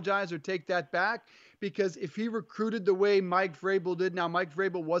apologize or take that back, because if he recruited the way Mike Vrabel did, now Mike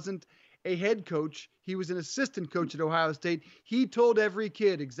Vrabel wasn't a head coach. He was an assistant coach at Ohio State. He told every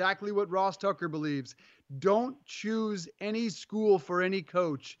kid exactly what Ross Tucker believes. Don't choose any school for any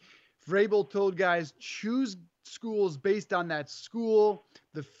coach. Vrabel told guys, choose schools based on that school,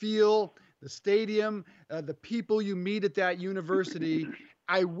 the feel, the stadium, the people you meet at that university.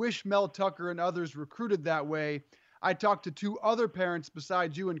 I wish Mel Tucker and others recruited that way. I talked to two other parents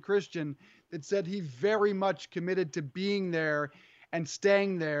besides you and Christian that said he very much committed to being there and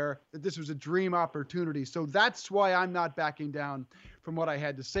staying there, that this was a dream opportunity. So that's why I'm not backing down from what I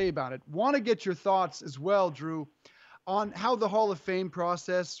had to say about it. Want to get your thoughts as well, Drew, on how the Hall of Fame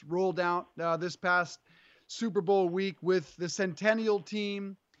process rolled out this past Super Bowl week with the Centennial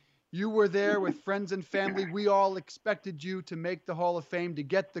team. You were there with friends and family. We all expected you to make the Hall of Fame, to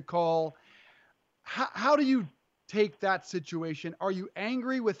get the call. How do you take that situation? Are you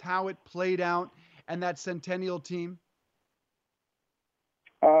angry with how it played out and that Centennial team?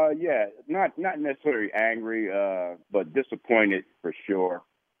 Yeah, not necessarily angry, but disappointed for sure.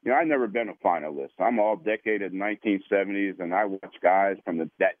 I've never been a finalist. I'm all decade of the 1970s, and I watch guys from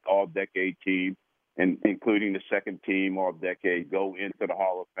that all-decade team, and including the second team all-decade, go into the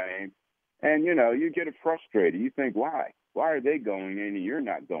Hall of Fame. And, you get frustrated. You think, why? Why are they going in and you're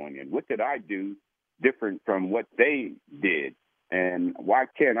not going in? What did I do different from what they did? And why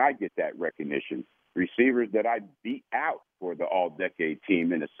can't I get that recognition? Receivers that I beat out for the all-decade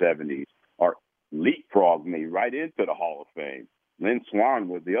team in the 70s are leapfrogged me right into the Hall of Fame. Lynn Swann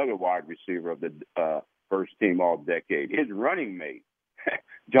was the other wide receiver of the first team all-decade. His running mate,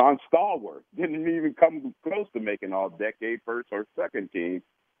 John Stallworth, didn't even come close to making all-decade first or second team,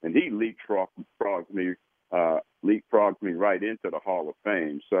 and he leapfrogged me right into the Hall of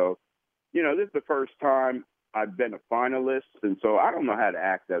Fame. So, this is the first time I've been a finalist, and so I don't know how to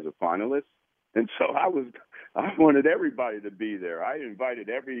act as a finalist. And so I wanted everybody to be there. I invited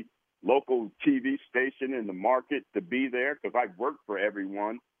every local TV station in the market to be there, because I worked for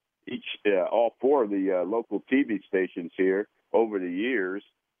everyone, all four of the local TV stations here over the years.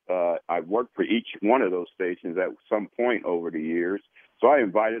 I worked for each one of those stations at some point over the years. So I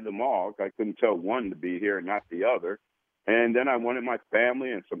invited them all. I couldn't tell one to be here and not the other. And then I wanted my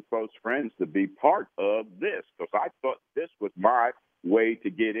family and some close friends to be part of this, because I thought this was my way to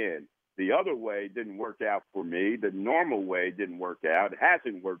get in. The other way didn't work out for me. The normal way didn't work out. It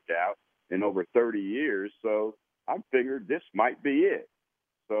hasn't worked out in over 30 years. So I figured this might be it.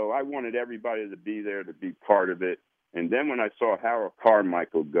 So I wanted everybody to be there, to be part of it. And then when I saw Harold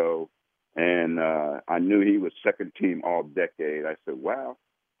Carmichael go, and I knew he was second team all decade, I said, wow,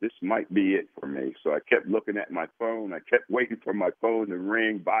 this might be it for me. So I kept looking at my phone. I kept waiting for my phone to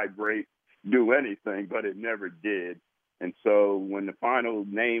ring, vibrate, do anything, but it never did. And so when the final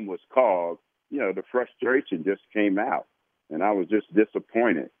name was called, the frustration just came out, and I was just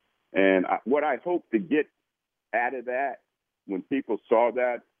disappointed. And what I hope to get out of that, when people saw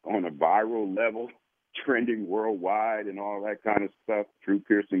that on a viral level, trending worldwide and all that kind of stuff, Drew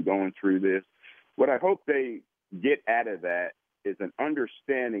Pearson going through this, what I hope they get out of that is an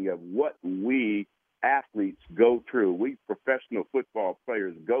understanding of what we athletes go through, we professional football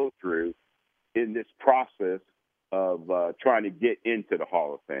players go through in this process of trying to get into the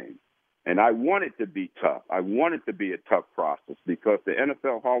Hall of Fame. And I want it to be tough. I want it to be a tough process, because the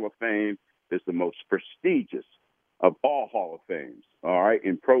NFL Hall of Fame is the most prestigious of all Hall of Fames, all right,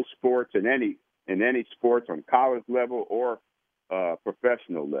 in pro sports and any sports on college level or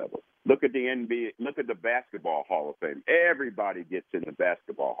professional level. Look at the NBA. Look at the Basketball Hall of Fame. Everybody gets in the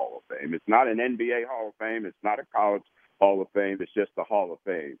Basketball Hall of Fame. It's not an NBA Hall of Fame. It's not a college Hall of Fame. It's just the Hall of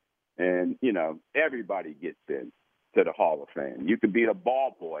Fame. And, everybody gets in to the Hall of Fame. You could be a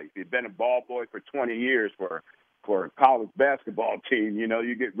ball boy. If you've been a ball boy for 20 years for a college basketball team,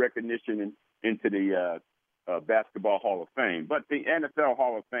 you get recognition into the Basketball Hall of Fame. But the NFL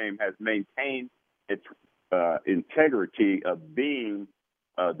Hall of Fame has maintained its integrity of being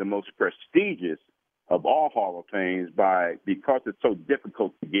the most prestigious of all Hall of Fames because it's so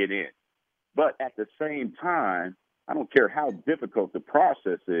difficult to get in. But at the same time, I don't care how difficult the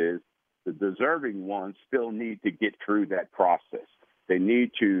process is, the deserving ones still need to get through that process. They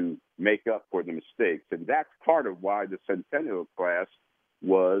need to make up for the mistakes. And that's part of why the Centennial class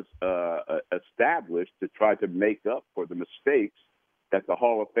was established, to try to make up for the mistakes that the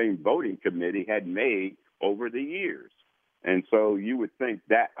Hall of Fame voting committee had made over the years. And so you would think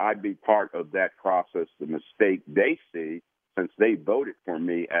that I'd be part of that process, the mistake they see, since they voted for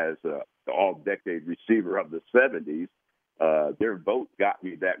me as the all-decade receiver of the 70s. Their vote got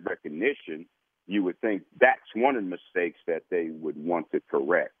me that recognition. You would think that's one of the mistakes that they would want to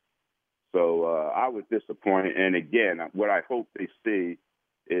correct. So I was disappointed. And again, what I hope they see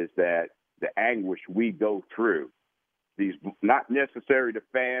is that the anguish we go through, these, not necessarily the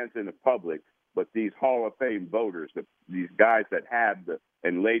fans and the public, but these Hall of Fame voters, these guys that have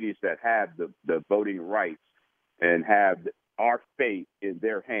and ladies that have the voting rights and have our fate in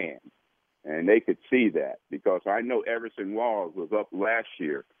their hands. And they could see that, because I know Everson Walls was up last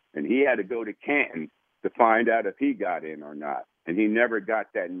year, and he had to go to Canton to find out if he got in or not. And he never got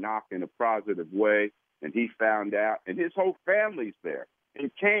that knock in a positive way, and he found out, and his whole family's there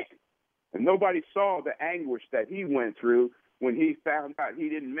in Canton. And nobody saw the anguish that he went through when he found out he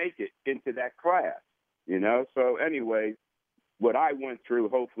didn't make it into that class, you know? So anyway, what I went through,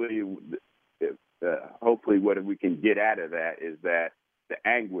 hopefully what we can get out of that is that the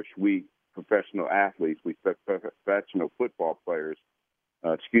anguish we professional athletes, we professional football players,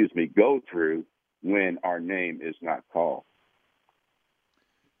 go through when our name is not called.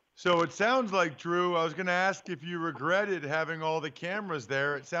 So it sounds like, Drew, I was going to ask if you regretted having all the cameras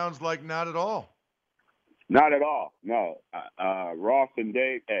there. It sounds like not at all. Not at all, no. Ross and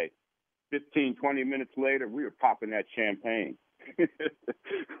Dave, 15, 20 minutes later, we were popping that champagne.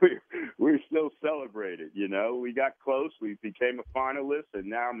 we're still celebrated, you know. We got close. We became a finalist, and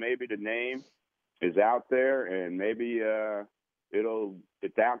now maybe the name is out there, and maybe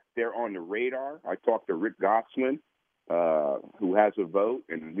it's out there on the radar. I talked to Rick Gosselin, who has a vote,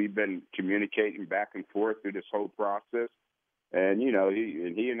 and we've been communicating back and forth through this whole process. And, you know,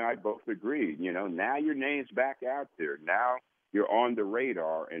 he and I both agreed, you know, now your name's back out there. Now you're on the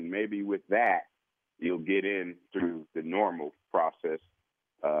radar, and maybe with that, you'll get in through the normal process,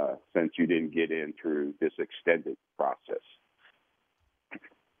 since you didn't get in through this extended process.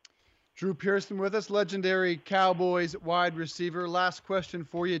 Drew Pearson with us, legendary Cowboys wide receiver. Last question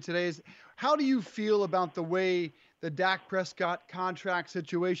for you today is, how do you feel about the way the Dak Prescott contract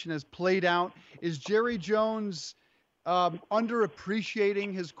situation has played out? Is Jerry Jones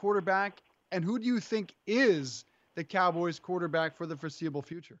underappreciating his quarterback? And who do you think is the Cowboys quarterback for the foreseeable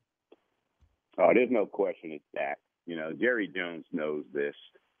future? Oh, there's no question it's Dak. You know, Jerry Jones knows this.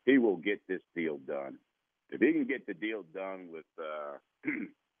 He will get this deal done. If he can get the deal done with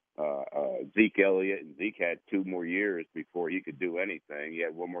Zeke Elliott, and Zeke had 2 more years before he could do anything. He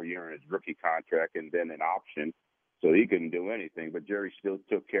had 1 more year in his rookie contract and then an option, so he couldn't do anything. But Jerry still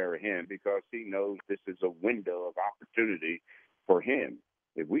took care of him because he knows this is a window of opportunity for him.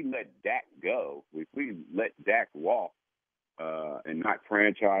 If we let Dak go, if we let Dak walk, and not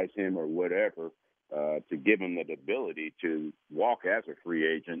franchise him or whatever, to give him the ability to walk as a free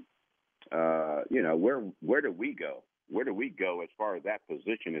agent, you know, where do we go? Where do we go as far as that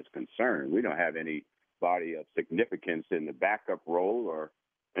position is concerned? We don't have anybody of significance in the backup role or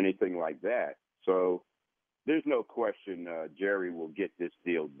anything like that. So there's no question Jerry will get this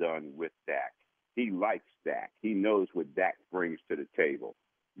deal done with Dak. He likes Dak. He knows what Dak brings to the table.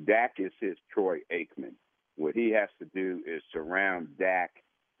 Dak is his Troy Aikman. What he has to do is surround Dak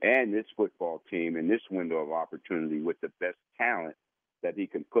and this football team in this window of opportunity with the best talent that he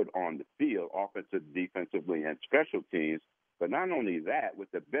can put on the field, offensive, defensively, and special teams. But not only that, with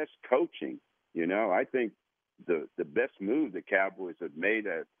the best coaching. You know, I think the best move the Cowboys have made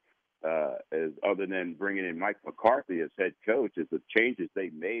is other than bringing in Mike McCarthy as head coach, is the changes they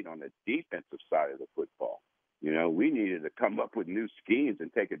made on the defensive side of the football. You know, we needed to come up with new schemes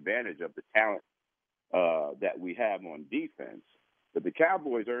and take advantage of the talent that we have on defense. But the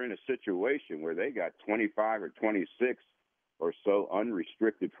Cowboys are in a situation where they got 25 or 26 or so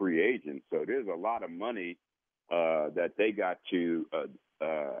unrestricted free agents. So there's a lot of money that they got to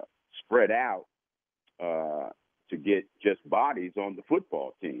spread out to get just bodies on the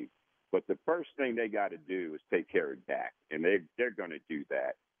football team. But the first thing they got to do is take care of Dak, and they're going to do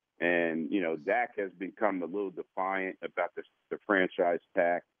that. And, you know, Dak has become a little defiant about the franchise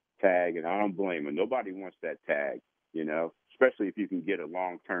tag, and I don't blame him. Nobody wants that tag, you know, especially if you can get a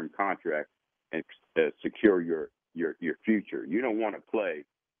long-term contract and secure your future. You don't want to play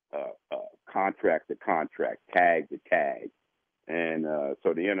contract to contract, tag to tag. And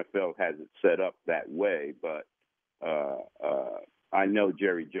so the NFL has it set up that way. But I know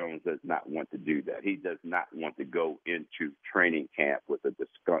Jerry Jones does not want to do that. He does not want to go into training camp with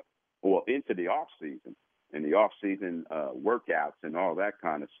into the off season and the off season workouts and all that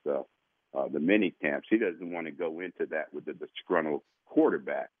kind of stuff, the mini camps. He doesn't want to go into that with the disgruntled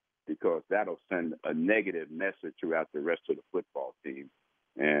quarterback because that'll send a negative message throughout the rest of the football team.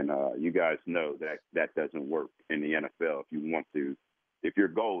 And you guys know that doesn't work in the NFL. If your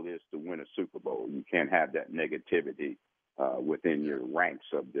goal is to win a Super Bowl, you can't have that negativity within your ranks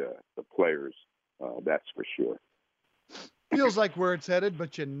of the players. That's for sure. Feels like where it's headed,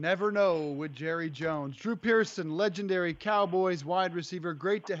 but you never know with Jerry Jones. Drew Pearson, legendary Cowboys wide receiver.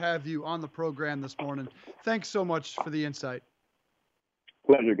 Great to have you on the program this morning. Thanks so much for the insight.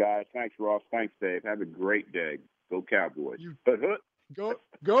 Pleasure, guys. Thanks, Ross. Thanks, Dave. Have a great day. Go Cowboys.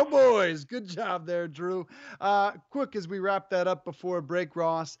 Go boys. Good job there, Drew. Quick as we wrap that up before break,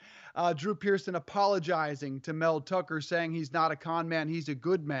 Ross, Drew Pearson apologizing to Mel Tucker, saying he's not a con man, he's a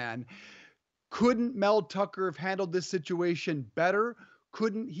good man. Couldn't Mel Tucker have handled this situation better?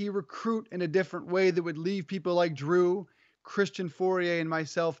 Couldn't he recruit in a different way that would leave people like Drew, Christian Fauria, and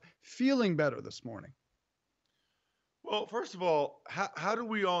myself feeling better this morning? Well, first of all, how do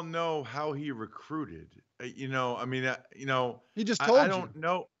we all know how he recruited? He just told you. I don't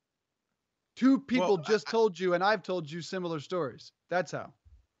know. Two people told you, and I've told you similar stories. That's how.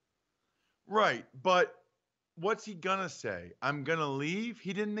 Right. But what's he going to say? I'm going to leave?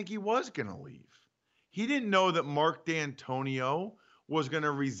 He didn't think he was going to leave. He didn't know that Mark D'Antonio was going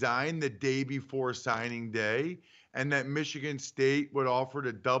to resign the day before signing day and that Michigan State would offer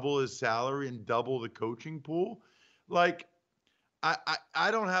to double his salary and double the coaching pool. Like,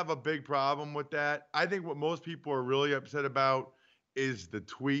 I don't have a big problem with that. I think what most people are really upset about is the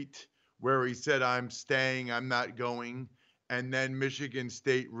tweet where he said, I'm staying, I'm not going. And then Michigan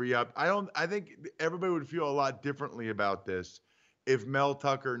State re-upped. I think everybody would feel a lot differently about this if Mel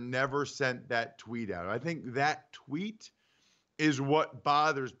Tucker never sent that tweet out. I think that tweet is what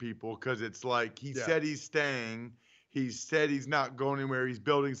bothers people because it's like he said he's staying. He said he's not going anywhere. He's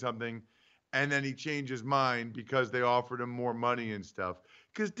building something. And then he changed his mind because they offered him more money and stuff.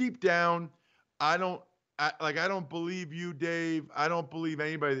 Because deep down, I don't believe you, Dave. I don't believe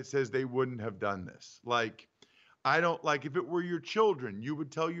anybody that says they wouldn't have done this. If it were your children, you would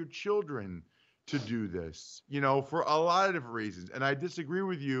tell your children to do this, for a lot of different reasons. And I disagree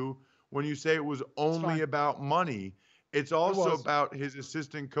with you when you say it was only about money. It's also about his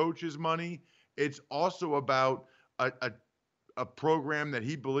assistant coach's money. It's also about a program that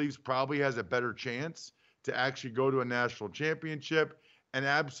he believes probably has a better chance to actually go to a national championship, and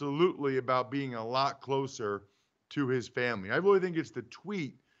absolutely about being a lot closer to his family. I really think it's the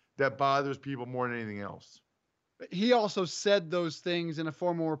tweet that bothers people more than anything else. He also said those things in a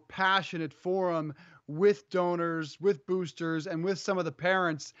far more passionate forum with donors, with boosters, and with some of the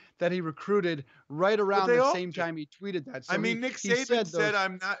parents that he recruited right around the same time he tweeted that. So Nick Saban said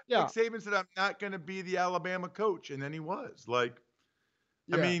I'm not. Nick Saban said I'm not going to be the Alabama coach, and then he was. Look,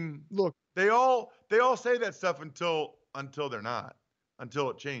 they all say that stuff until they're not, until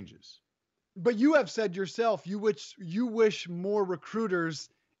it changes. But you have said yourself you wish more recruiters,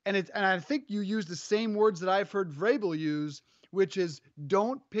 and I think you use the same words that I've heard Vrabel use, which is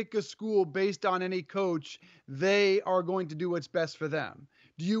don't pick a school based on any coach. They are going to do what's best for them.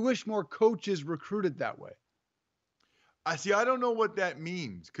 Do you wish more coaches recruited that way? I don't know what that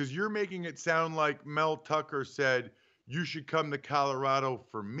means because you're making it sound like Mel Tucker said, you should come to Colorado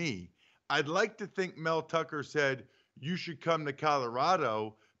for me. I'd like to think Mel Tucker said, you should come to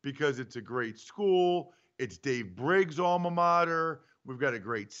Colorado because it's a great school. It's Dave Briggs' alma mater. We've got a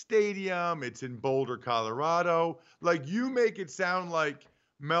great stadium. It's in Boulder, Colorado. You make it sound like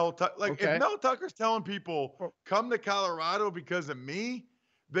Mel Tucker. If Mel Tucker's telling people, come to Colorado because of me,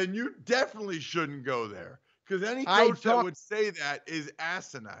 then you definitely shouldn't go there. Because any coach that would say that is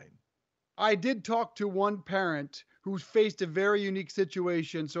asinine. I did talk to one parent who faced a very unique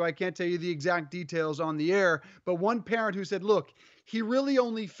situation, so I can't tell you the exact details on the air, but one parent who said, look, he really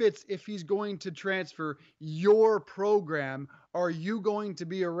only fits if he's going to transfer your program. Are you going to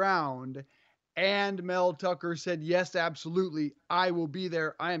be around? And Mel Tucker said, yes, absolutely. I will be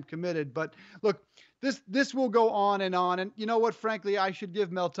there. I am committed. But look, this will go on. And you know what? Frankly, I should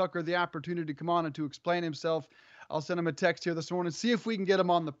give Mel Tucker the opportunity to come on and to explain himself. I'll send him a text here this morning, see if we can get him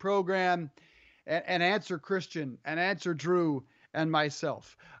on the program and answer Christian and answer Drew and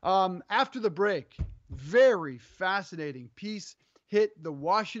myself. After the break, very fascinating piece hit the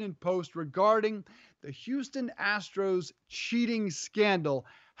Washington Post regarding the Houston Astros cheating scandal.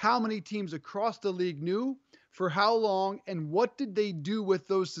 How many teams across the league knew, for how long, and what did they do with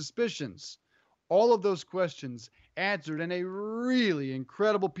those suspicions? All of those questions answered in a really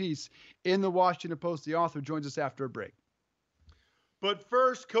incredible piece in the Washington Post. The author joins us after a break. But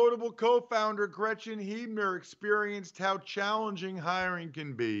first, Codable co-founder Gretchen Hebner experienced how challenging hiring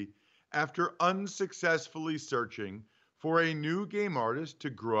can be after unsuccessfully searching for a new game artist to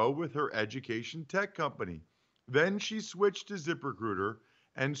grow with her education tech company. Then she switched to ZipRecruiter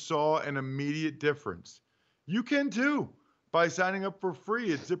and saw an immediate difference. You can too by signing up for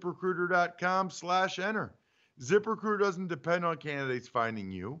free at ZipRecruiter.com/enter. ZipRecruiter doesn't depend on candidates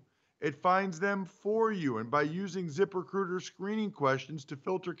finding you. It finds them for you. And by using ZipRecruiter screening questions to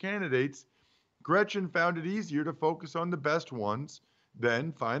filter candidates, Gretchen found it easier to focus on the best ones,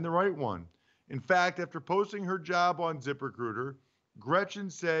 then find the right one. In fact, after posting her job on ZipRecruiter, Gretchen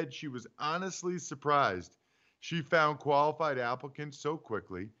said she was honestly surprised. She found qualified applicants so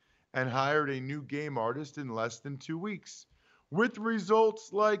quickly and hired a new game artist in less than 2 weeks. With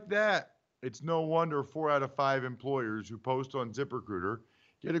results like that, it's no wonder 4 out of 5 employers who post on ZipRecruiter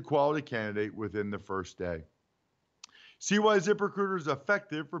get a quality candidate within the first day. See why ZipRecruiter is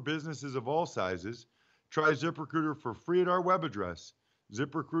effective for businesses of all sizes. Try ZipRecruiter for free at our web address,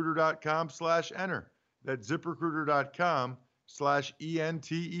 ZipRecruiter.com/enter. That's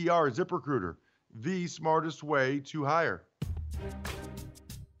ZipRecruiter.com/ENTER. ZipRecruiter, the smartest way to hire.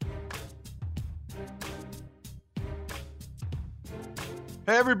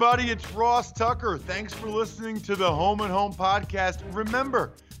 Hey everybody, it's Ross Tucker. Thanks for listening to the Home and Home podcast.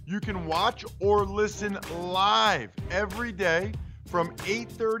 Remember, you can watch or listen live every day from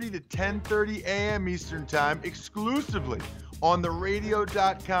 8:30 to 10:30 a.m. Eastern Time exclusively on the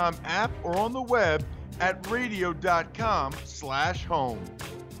radio.com app or on the web at radio.com/home.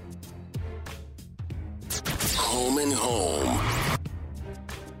 Home and Home.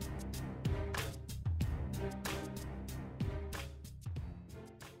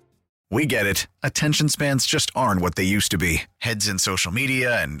 We get it. Attention spans just aren't what they used to be. Heads in social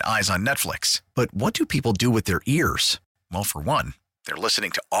media and eyes on Netflix. But what do people do with their ears? Well, for one, they're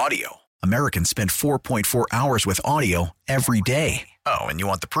listening to audio. Americans spend 4.4 hours with audio every day. Oh, and you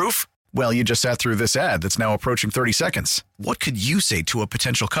want the proof? Well, you just sat through this ad that's now approaching 30 seconds. What could you say to a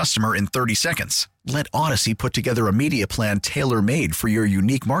potential customer in 30 seconds? Let Odyssey put together a media plan tailor-made for your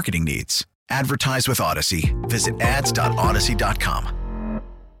unique marketing needs. Advertise with Odyssey. Visit ads.odyssey.com.